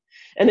coming in.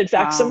 And in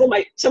fact, some of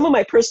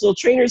my personal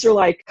trainers are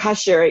like,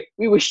 gosh, Sherry,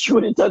 we wish you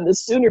would have done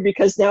this sooner,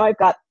 because now I've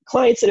got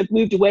clients that have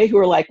moved away who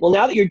are like, well,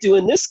 now that you're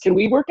doing this, can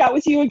we work out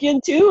with you again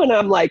too? And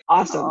I'm like,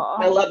 awesome.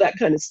 I love that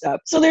kind of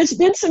stuff. So there's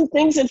been some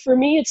things. And for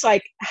me, it's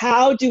like,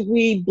 how do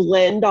we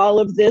blend all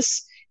of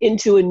this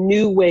into a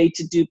new way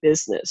to do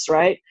business,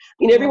 right?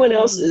 Everyone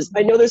else is,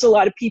 I know there's a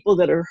lot of people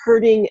that are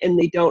hurting and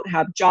they don't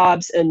have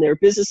jobs and their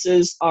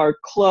businesses are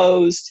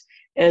closed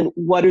and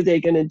what are they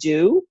going to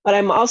do? But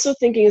I'm also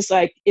thinking it's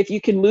like, if you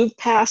can move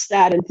past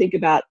that and think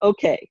about,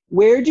 okay,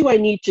 where do I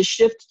need to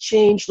shift,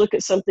 change, look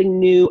at something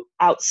new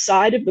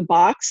outside of the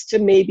box to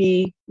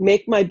maybe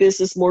make my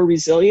business more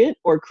resilient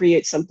or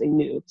create something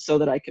new so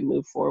that I can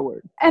move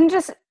forward? And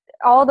just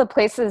all the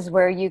places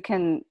where you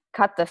can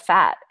cut the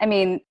fat. I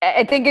mean,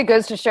 I think it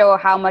goes to show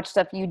how much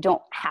stuff you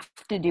don't have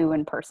to do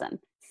in person.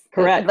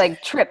 Correct.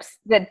 Like trips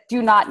that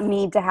do not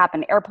need to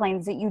happen,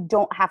 airplanes that you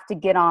don't have to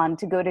get on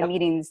to go to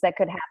meetings that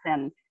could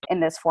happen in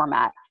this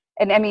format.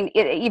 And I mean,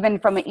 even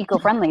from an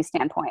eco-friendly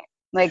standpoint,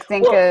 like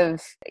think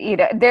of, you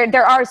know,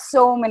 there are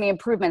so many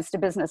improvements to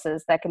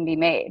businesses that can be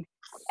made.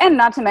 And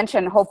not to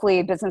mention,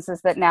 hopefully,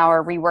 businesses that now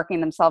are reworking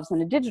themselves in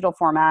a digital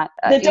format.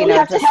 That don't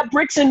have to have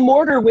bricks and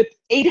mortar with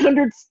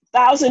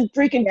 800,000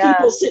 freaking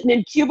people sitting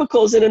in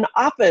cubicles in an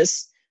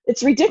office.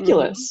 It's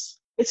ridiculous.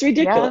 Mm-hmm. It's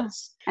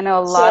ridiculous. Yeah. I know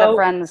a lot of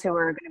friends who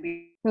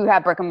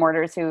have brick and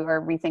mortars who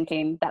are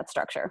rethinking that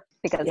structure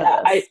because of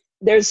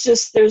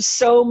this. There's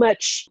so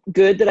much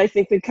good that I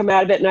think would come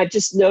out of it. And I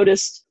just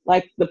noticed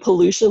like the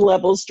pollution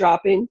levels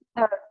dropping.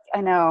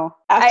 I know.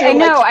 I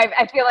know.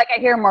 I feel like I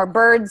hear more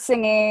birds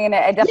singing.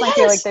 I definitely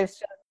feel like there's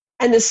just,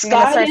 and the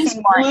sky is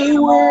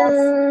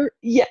bluer.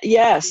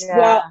 Yes. Yeah.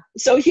 Well,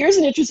 so here's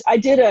an interesting, I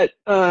did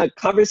a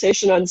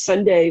conversation on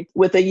Sunday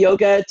with a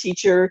yoga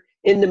teacher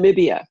in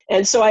Namibia.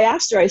 And so I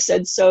asked her, I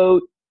said, so,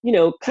 you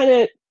know, kind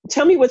of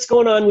tell me what's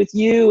going on with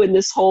you and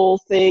this whole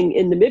thing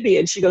in Namibia.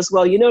 And she goes,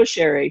 well, you know,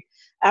 Sherry,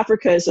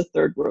 Africa is a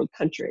third world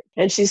country.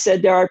 And she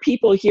said, there are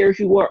people here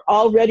who are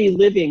already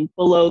living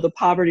below the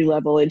poverty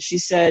level. And she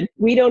said,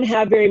 we don't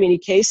have very many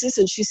cases.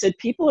 And she said,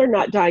 people are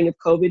not dying of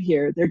COVID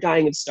here. They're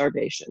dying of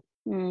starvation.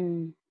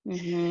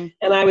 Mm-hmm.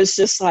 And I was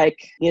just like,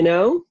 you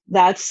know,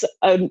 that's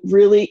a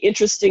really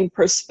interesting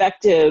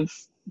perspective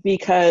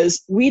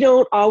because we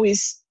don't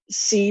always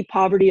see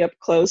poverty up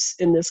close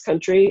in this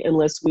country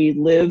unless we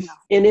live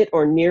in it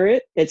or near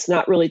it. It's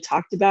not really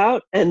talked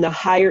about. And the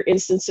higher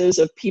instances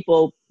of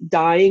people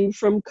dying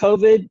from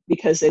COVID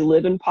because they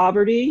live in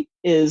poverty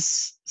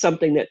is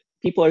something that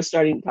people are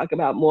starting to talk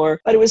about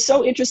more. But it was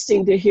so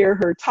interesting to hear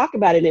her talk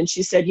about it. And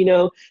she said, you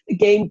know,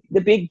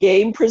 the big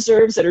game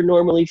preserves that are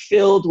normally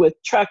filled with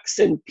trucks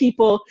and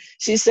people,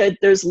 she said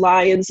there's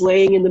lions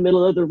laying in the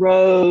middle of the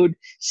road.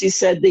 She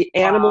said the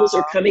animals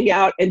are coming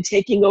out and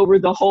taking over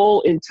the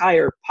whole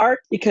entire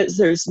park because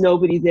there's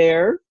nobody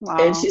there. Wow.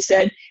 And she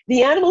said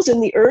the animals in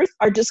the earth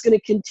are just going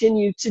to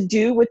continue to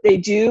do what they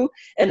do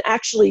and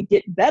actually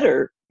get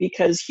better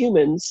because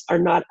humans are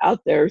not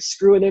out there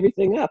screwing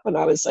everything up. And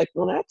I was like,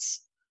 well,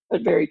 that's a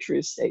very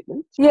true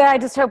statement. Yeah, I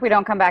just hope we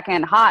don't come back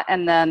in hot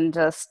and then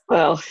just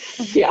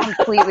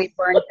completely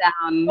burn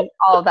down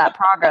all of that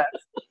progress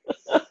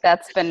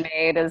that's been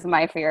made is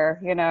my fear.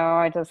 You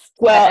know,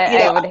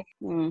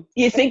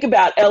 you think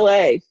about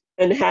LA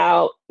and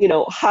how, you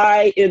know,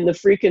 high in the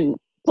freaking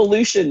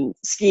pollution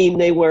scheme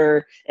they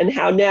were and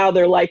how now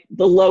they're like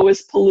the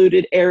lowest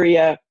polluted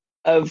area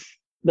of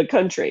the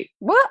country.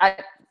 What?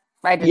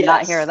 I did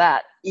not hear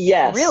that.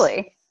 Yes.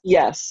 Really?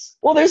 Yes.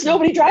 Well, there's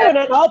nobody driving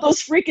on all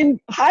those freaking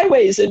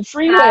highways and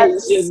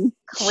freeways. And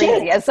crazy.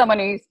 Shit. As someone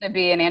who used to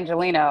be in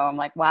Angelino, I'm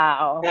like,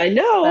 wow. I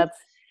know.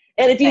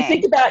 And if you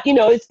think about, you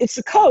know, it's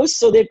the coast,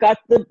 so they've got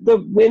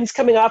the winds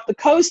coming off the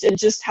coast and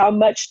just how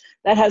much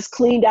that has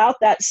cleaned out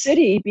that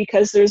city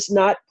because there's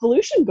not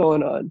pollution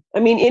going on.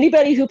 I mean,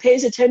 anybody who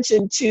pays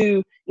attention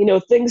to, you know,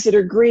 things that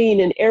are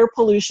green and air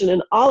pollution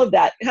and all of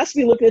that has to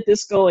be looking at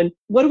this going,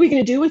 what are we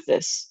going to do with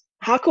this?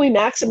 How can we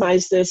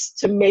maximize this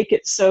to make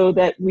it so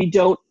that we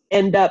don't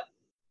end up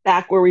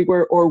back where we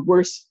were or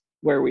worse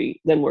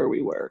than where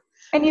we were?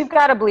 And you've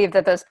got to believe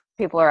that those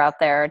people are out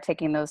there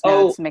taking those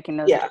notes, making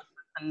those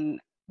and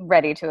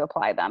ready to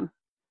apply them.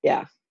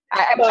 Yeah.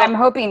 I'm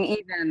hoping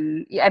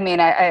even, I mean,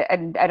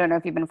 I don't know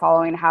if you've been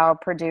following how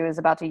Purdue is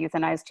about to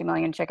euthanize 2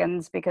 million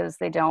chickens because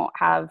they don't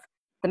have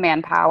the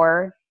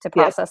manpower to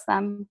process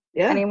them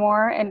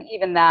anymore. And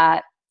even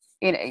that,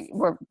 you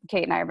know,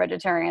 Kate and I are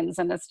vegetarians,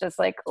 and it's just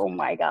like, oh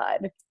my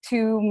God,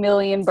 2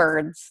 million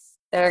birds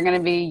that are going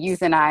to be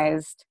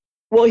euthanized.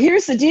 Well,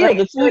 here's the deal: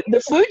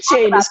 the food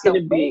chain is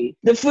going to be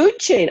the food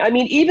chain. I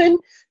mean,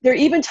 they're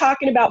even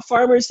talking about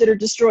farmers that are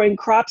destroying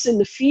crops in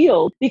the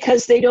field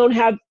because they don't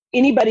have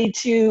anybody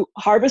to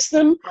harvest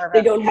them.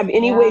 They don't have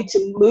any way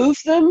to move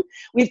them.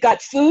 We've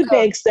got food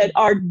banks that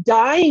are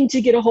dying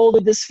to get a hold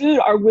of this food,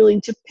 are willing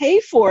to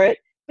pay for it,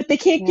 but they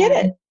can't get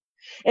it.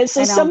 And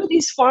so some of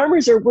these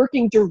farmers are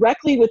working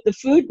directly with the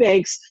food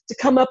banks to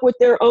come up with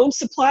their own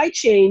supply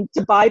chain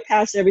to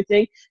bypass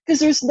everything because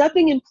there's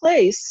nothing in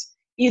place,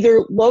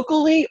 either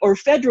locally or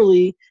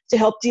federally, to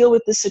help deal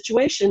with the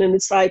situation. And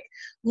it's like,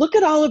 look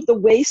at all of the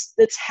waste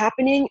that's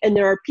happening, and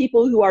there are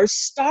people who are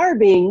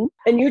starving,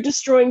 and you're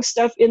destroying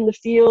stuff in the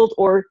field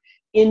or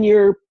in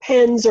your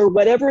pens or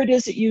whatever it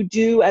is that you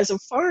do as a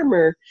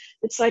farmer.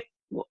 It's like,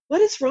 what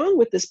is wrong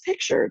with this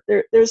picture?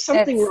 There's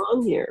something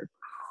wrong here.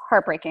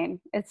 Heartbreaking.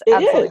 It's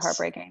absolutely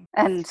heartbreaking.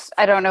 And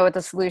I don't know what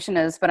the solution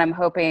is, but I'm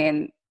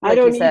hoping, like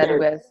you said,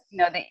 with, you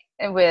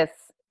know, with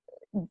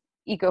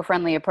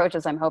eco-friendly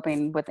approaches, I'm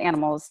hoping, with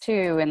animals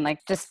too, and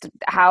like just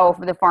how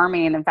the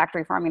farming and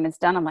factory farming is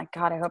done. I'm like,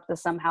 God, I hope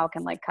this somehow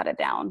can like cut it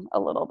down a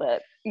little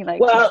bit.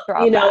 Well,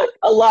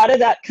 a lot of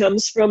that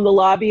comes from the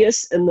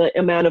lobbyists and the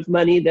amount of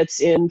money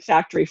that's in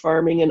factory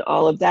farming and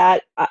all of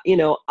that.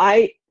 So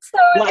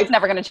it's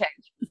never going to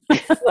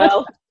change.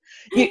 Well,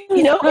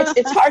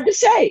 it's hard to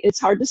say. It's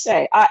hard to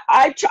say.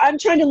 I'm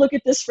trying to look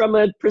at this from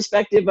a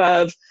perspective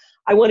of,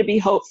 I want to be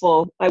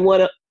hopeful. I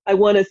want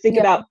to think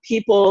about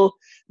people,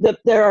 that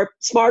there are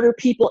smarter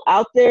people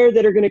out there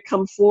that are going to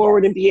come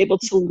forward and be able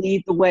to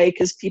lead the way,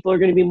 because people are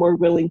going to be more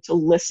willing to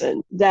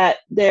listen. That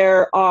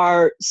there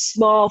are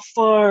small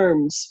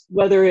farms,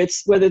 whether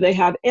they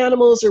have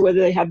animals or whether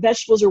they have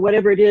vegetables or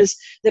whatever it is,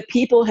 that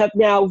people have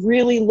now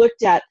really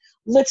looked at.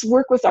 Let's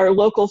work with our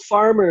local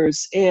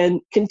farmers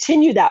and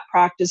continue that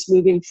practice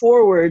moving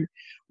forward,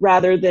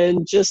 rather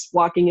than just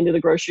walking into the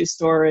grocery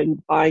store and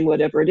buying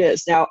whatever it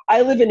is. Now,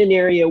 I live in an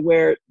area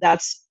where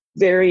that's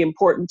very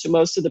important to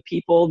most of the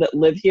people that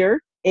live here.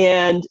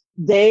 And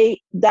we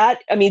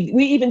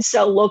even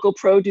sell local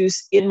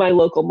produce in my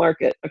local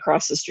market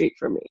across the street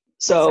from me.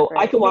 So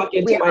I can walk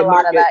into my market. We have a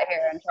lot of that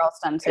here in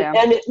Charleston too.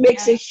 And it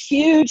makes a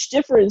huge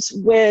difference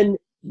when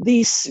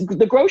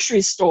the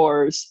grocery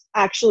stores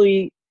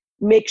actually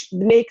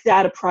make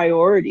that a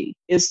priority,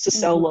 is to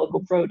sell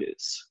local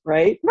produce,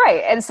 right?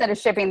 Right. Instead of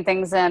shipping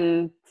things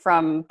in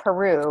from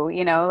Peru,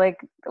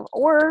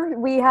 or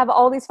we have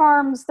all these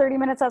farms 30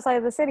 minutes outside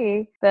of the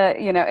city that,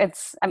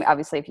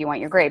 obviously if you want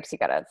your grapes, you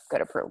got to go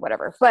to Peru,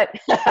 whatever. But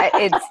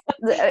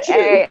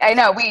I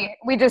know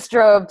we just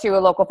drove to a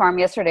local farm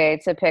yesterday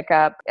to pick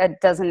up a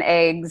dozen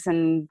eggs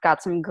and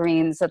got some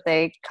greens that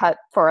they cut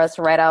for us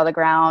right out of the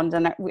ground.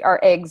 And our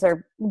eggs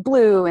are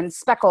blue and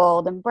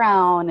speckled and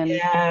brown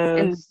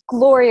and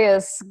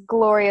glorious,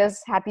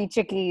 glorious, happy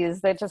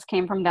chickies that just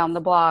came from down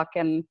the block.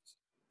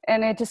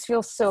 And it just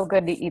feels so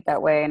good to eat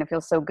that way. And it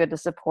feels so good to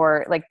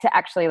support, to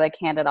actually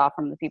hand it off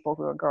from the people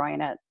who are growing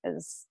it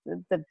is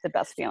the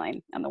best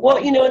feeling in the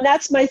world. Well, and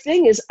that's my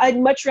thing, is I'd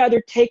much rather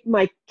take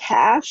my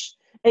cash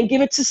and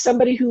give it to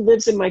somebody who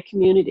lives in my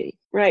community,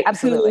 right?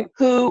 Absolutely.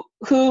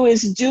 Who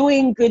is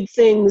doing good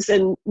things,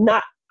 and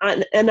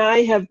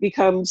I have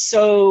become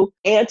so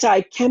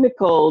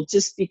anti-chemical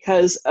just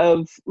because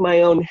of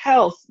my own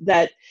health,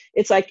 that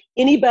it's like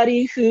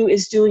anybody who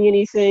is doing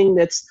anything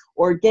that's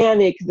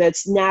organic,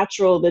 that's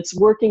natural, that's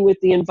working with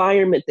the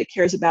environment, that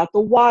cares about the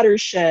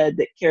watershed,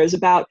 that cares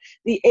about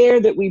the air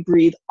that we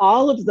breathe,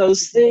 all of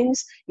those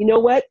things, you know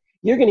what?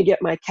 You're going to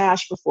get my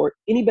cash before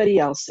anybody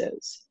else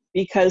is,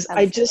 because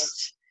I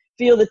just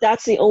feel that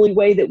that's the only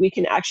way that we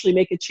can actually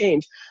make a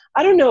change.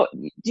 I don't know.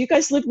 Do you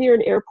guys live near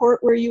an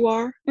airport where you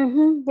are?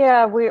 Mm-hmm.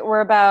 Yeah,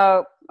 we're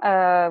about a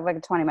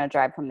 20-minute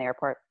drive from the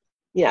airport.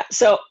 Yeah.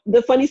 So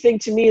the funny thing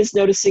to me is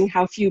noticing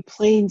how few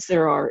planes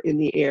there are in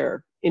the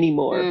air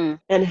anymore.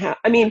 And how,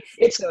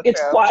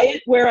 it's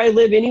quiet where I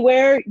live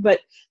anywhere,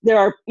 but there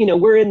are,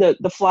 we're in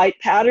the flight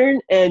pattern,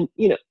 and,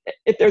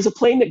 if there's a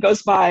plane that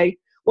goes by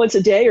once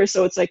a day or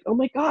so, it's like, oh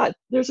my God,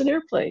 there's an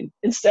airplane.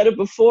 Instead of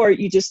before,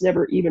 you just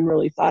never even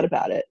really thought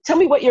about it. Tell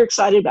me what you're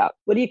excited about.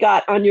 What do you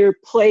got on your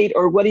plate,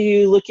 or what are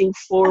you looking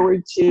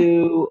forward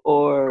to?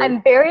 Or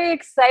I'm very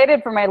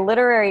excited for my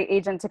literary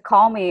agent to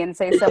call me and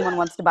say someone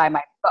wants to buy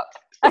my book.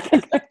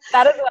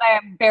 That is what I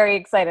am very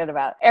excited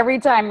about. Every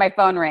time my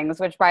phone rings,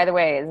 which by the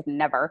way is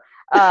never,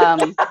 I'm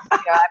just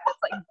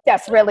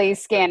desperately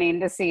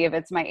scanning to see if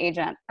it's my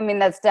agent.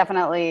 That's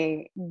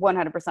definitely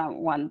 100%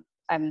 one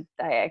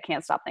I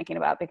can't stop thinking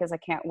about, because I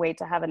can't wait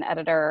to have an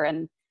editor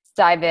and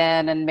dive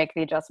in and make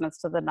the adjustments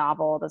to the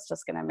novel that's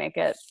just going to make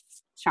it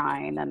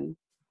shine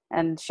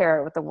and share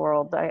it with the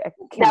world.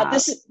 Now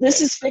this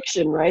is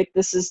fiction, right?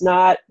 This is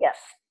not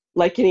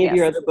like any of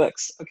your other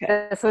books.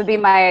 Okay. This would be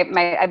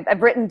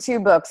I've written 2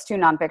 books, 2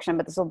 nonfiction,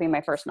 but this will be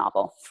my first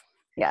novel.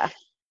 Yeah.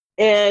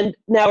 And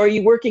now, are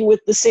you working with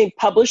the same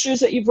publishers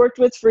that you've worked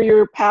with for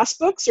your past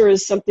books, or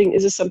is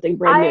this something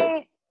brand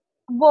new?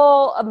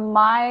 Well,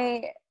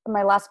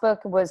 my last book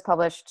was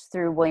published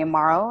through William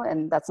Morrow,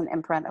 and that's an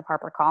imprint of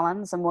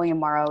HarperCollins. And William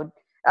Morrow,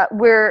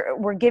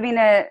 we're giving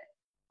it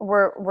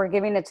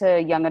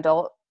to young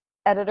adult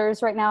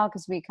editors right now,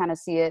 because we kind of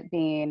see it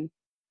being.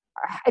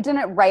 I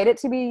didn't write it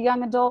to be a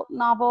young adult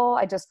novel.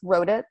 I just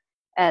wrote it,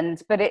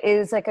 but it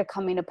is like a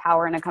coming of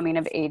power and a coming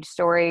of age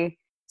story.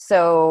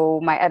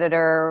 So my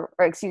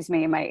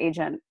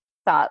agent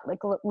thought,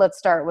 let's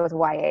start with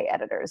YA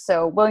editors.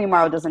 So William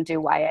Morrow doesn't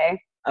do YA.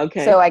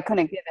 Okay. So I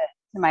couldn't give it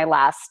to my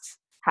last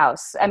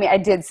house. I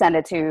did send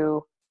it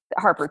to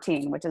Harper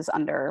Teen, which is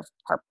under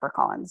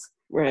HarperCollins.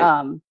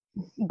 Right.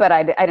 But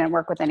I didn't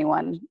work with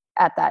anyone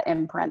at that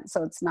imprint,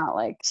 so it's not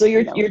like. So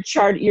you're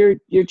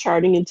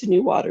charting into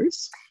new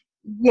waters.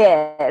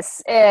 Yes,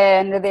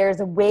 and there's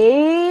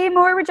way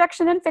more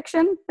rejection in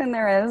fiction than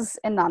there is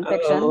in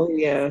nonfiction. Oh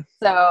yeah.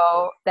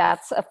 So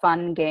that's a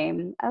fun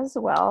game as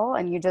well,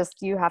 and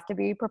you have to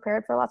be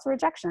prepared for lots of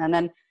rejection. And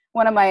then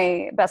one of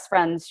my best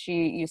friends,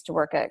 she used to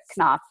work at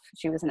Knopf.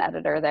 She was an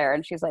editor there,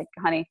 and she's like,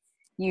 "Honey,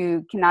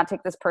 you cannot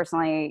take this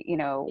personally, you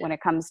know, when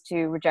it comes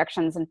to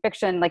rejections in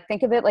fiction. Like,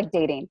 think of it like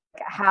dating.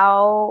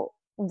 How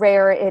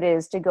rare it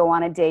is to go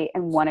on a date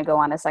and want to go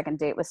on a second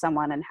date with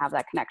someone and have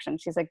that connection.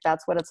 She's like,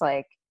 that's what it's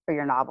like for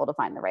your novel to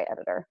find the right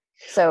editor.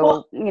 So,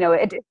 well, you know,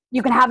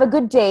 you can have a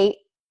good date,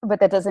 but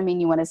that doesn't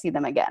mean you want to see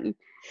them again.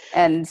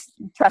 And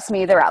trust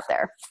me, they're out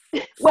there.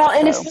 Well,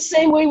 and it's the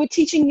same way with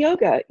teaching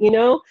yoga. You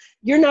know,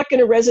 you're not going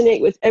to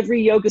resonate with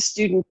every yoga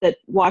student that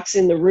walks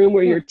in the room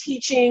where you're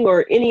teaching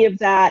or any of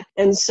that.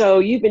 And so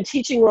you've been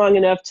teaching long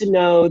enough to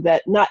know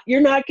that you're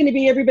not going to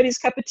be everybody's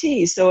cup of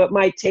tea. So it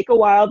might take a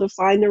while to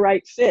find the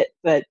right fit,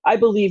 but I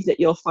believe that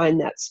you'll find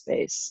that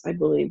space. I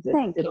believe that.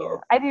 Thank you.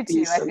 I do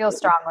too. I feel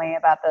strongly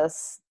about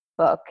this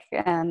book,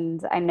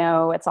 and I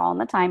know it's all in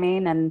the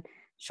timing, and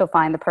she'll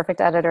find the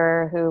perfect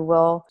editor who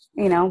will,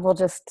 you know,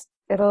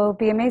 it'll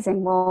be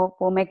amazing. We'll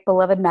make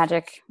beloved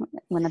magic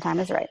when the time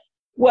is right.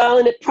 Well,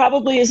 and it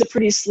probably is a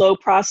pretty slow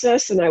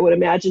process, and I would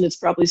imagine it's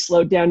probably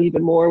slowed down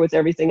even more with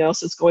everything else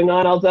that's going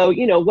on. Although,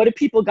 you know, what have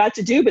people got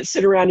to do but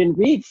sit around and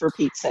read, for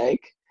Pete's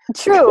sake?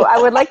 True. I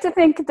would like to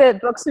think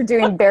that books are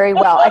doing very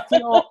well. I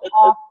feel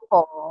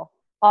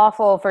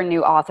awful for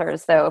new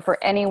authors, though. For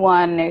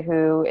anyone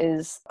who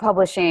is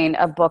publishing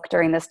a book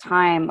during this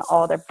time,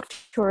 all their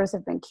tours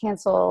have been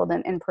canceled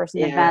and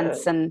in-person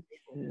events, and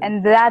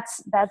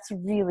that's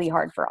really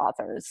hard for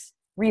authors.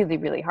 Really,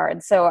 really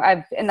hard. So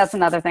and that's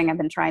another thing I've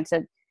been trying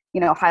to, you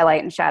know,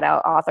 highlight and shout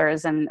out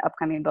authors and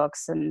upcoming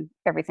books and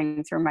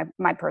everything through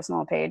my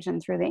personal page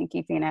and through the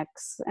Inky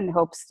Phoenix, in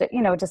hopes that,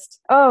 you know, just,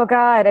 oh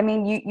God, I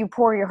mean, you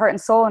pour your heart and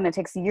soul, and it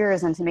takes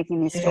years into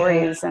making these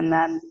stories, and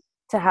then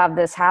to have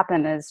this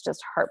happen is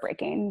just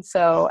heartbreaking.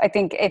 So I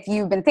think if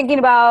you've been thinking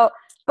about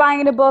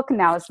buying a book,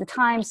 now is the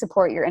time.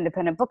 Support your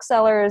independent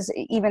booksellers.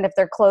 Even if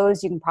they're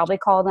closed, you can probably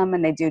call them,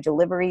 and they do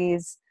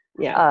deliveries.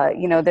 Yeah.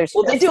 You know, they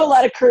do a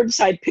lot of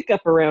curbside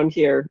pickup around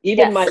here.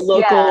 Even my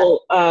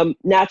local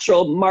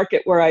natural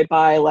market where I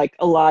buy like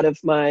a lot of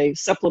my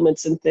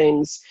supplements and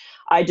things,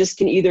 I just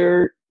can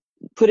either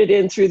put it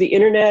in through the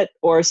internet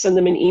or send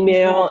them an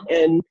email,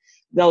 and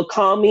they'll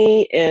call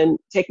me and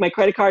take my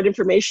credit card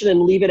information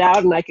and leave it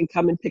out, and I can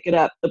come and pick it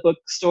up. The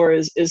bookstore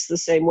is the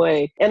same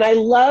way. And I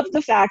love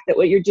the fact that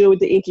what you're doing with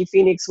the Inky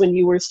Phoenix, when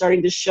you were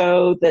starting to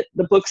show that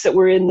the books that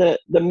were in the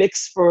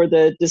mix for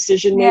the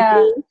decision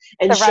making,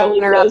 and showing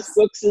those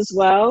books as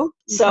well.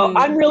 So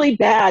I'm really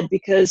bad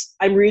because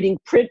I'm reading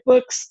print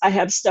books. I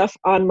have stuff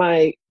on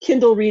my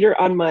Kindle reader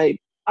on my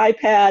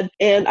iPad,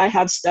 and I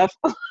have stuff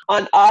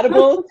on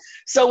Audible.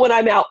 So when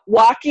I'm out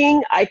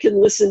walking, I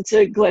can listen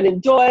to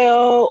Glennon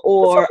Doyle,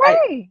 or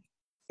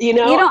you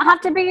know, you don't have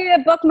to be a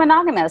book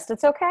monogamist.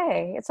 It's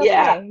okay. It's okay.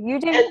 Yeah. You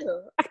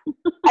do.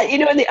 And, you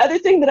know, and the other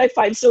thing that I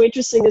find so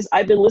interesting is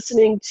I've been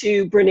listening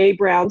to Brene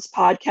Brown's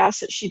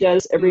podcast that she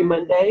does every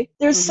Monday.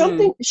 There's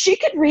something, she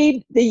could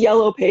read the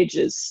Yellow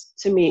Pages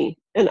to me,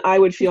 and I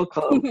would feel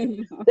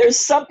calm. There's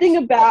something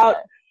about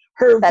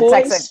her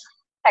voice,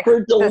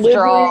 her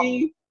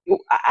delivery.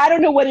 I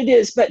don't know what it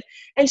is,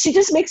 and she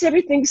just makes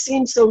everything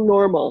seem so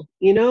normal,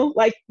 you know,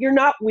 like you're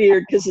not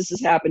weird because this is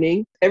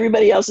happening.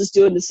 Everybody else is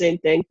doing the same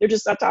thing. They're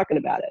just not talking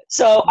about it.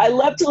 So I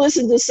love to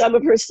listen to some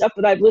of her stuff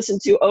that I've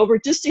listened to over,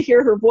 just to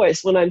hear her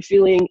voice when I'm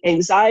feeling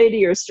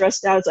anxiety or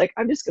stressed out. It's like,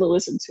 I'm just going to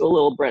listen to a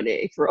little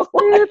Brene for a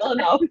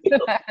while.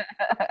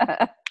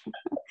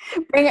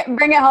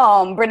 Bring it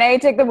home. Brene,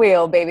 take the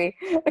wheel, baby.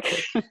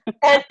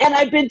 and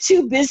I've been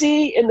too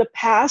busy in the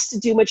past to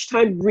do much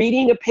time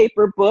reading a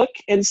paper book.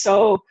 And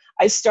so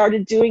I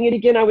started doing it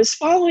again. I was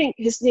following,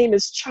 his name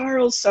is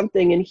Charles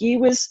something, and he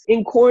was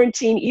in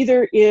quarantine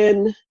either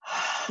in,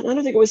 I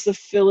don't think it was the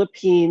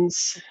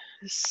Philippines,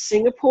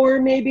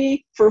 Singapore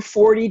maybe, for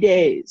 40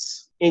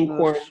 days in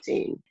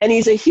quarantine. And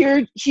he's a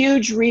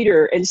huge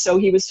reader. And so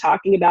he was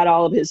talking about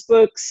all of his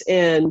books,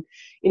 and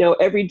you know,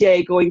 every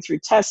day going through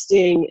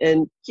testing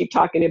and keep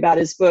talking about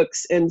his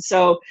books. And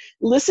so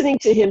listening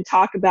to him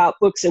talk about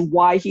books and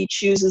why he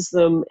chooses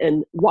them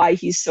and why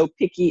he's so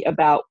picky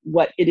about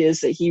what it is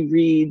that he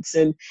reads.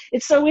 And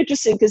it's so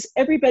interesting because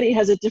everybody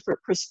has a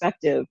different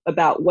perspective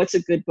about what's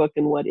a good book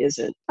and what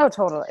isn't. Oh,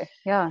 totally.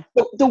 Yeah.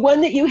 The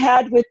one that you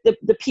had with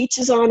the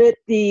peaches on it,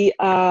 the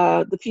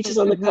peaches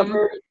on the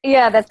cover.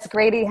 Yeah, that's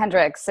Grady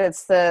Hendrix.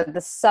 It's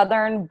the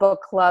Southern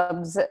Book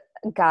Club's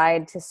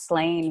Guide to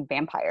Slaying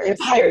Vampires.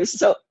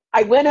 So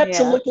I went up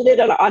to look at it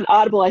on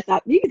Audible. I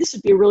thought maybe this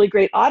would be a really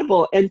great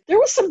Audible, and there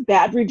was some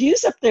bad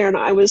reviews up there, and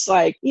I was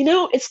like, you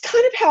know, it's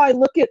kind of how I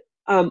look at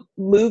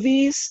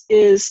movies.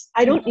 Is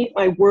I don't need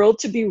my world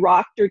to be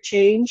rocked or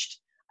changed.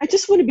 I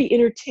just want to be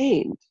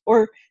entertained,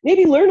 or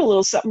maybe learn a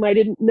little something I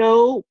didn't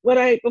know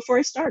before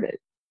I started.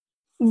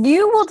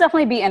 You will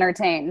definitely be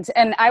entertained.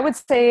 And I would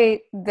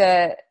say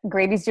that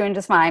Grady's doing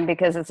just fine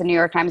because it's a New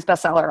York Times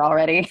bestseller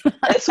already.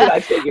 That's what I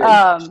figured.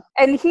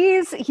 And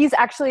he's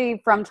actually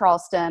from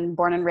Charleston,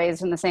 born and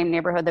raised in the same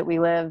neighborhood that we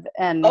live.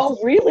 And oh,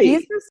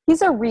 really?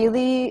 He's a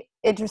really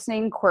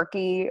interesting,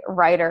 quirky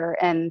writer.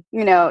 And,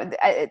 you know,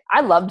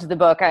 I loved the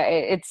book.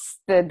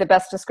 It's the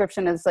best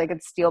description is like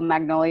it's Steel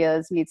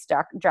Magnolias meets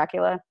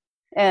Dracula.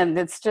 and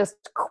it's just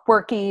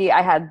quirky.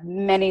 I had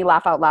many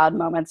laugh out loud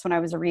moments when I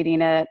was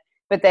reading it,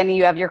 but then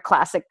you have your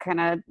classic kind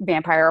of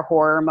vampire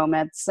horror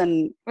moments,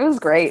 and it was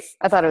great.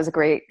 I thought it was a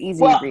great,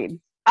 easy read.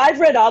 I've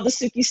read all the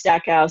Sookie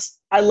Stackhouse.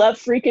 I love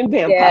freaking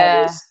vampires.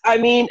 Yeah. I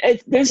mean,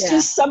 there's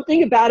just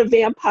something about a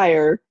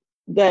vampire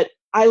that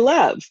I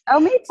love. Oh,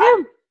 me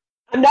too.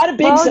 I'm not a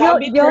big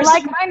zombie person. You'll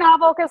like my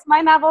novel because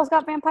my novel's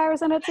got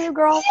vampires in it too,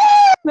 girl.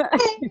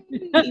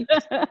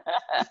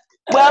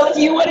 Well, if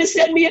you want to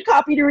send me a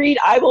copy to read,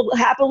 I will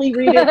happily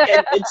read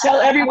it and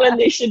tell everyone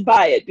they should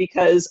buy it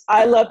because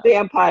I love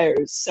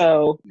vampires.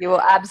 So you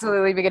will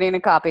absolutely be getting a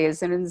copy as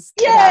soon as.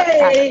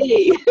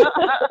 Yay!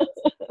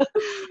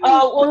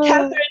 Well,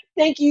 Catherine,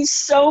 thank you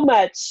so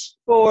much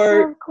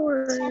for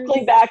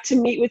circling back to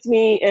meet with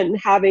me and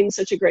having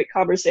such a great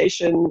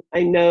conversation.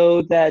 I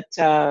know that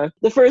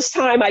the first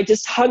time I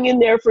just hung in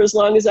there for as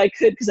long as I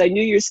could because I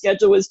knew your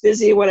schedule was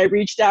busy. When I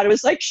reached out, I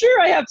was like,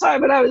 sure, I have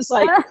time. And I was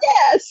like,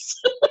 yes.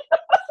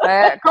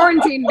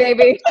 Quarantine,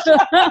 baby.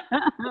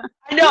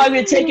 I know I'm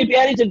going to take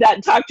advantage of that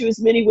and talk to as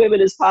many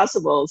women as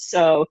possible.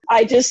 So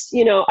I just,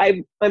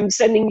 I'm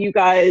sending you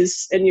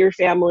guys and your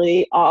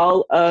family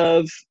all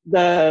of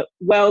the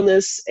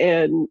wellness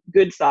and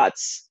good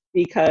thoughts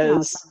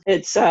because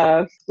it's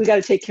we got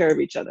to take care of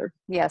each other.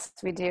 Yes,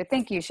 we do.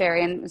 Thank you,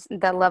 Sherry, and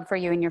that love for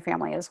you and your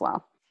family as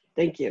well.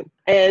 Thank you.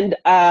 And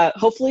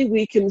hopefully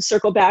we can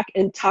circle back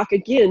and talk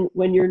again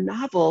when your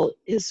novel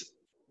is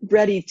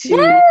ready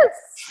to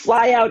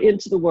fly out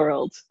into the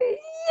world.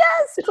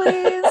 Yes,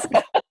 please.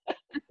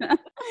 All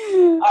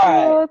right.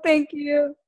 Oh, thank you.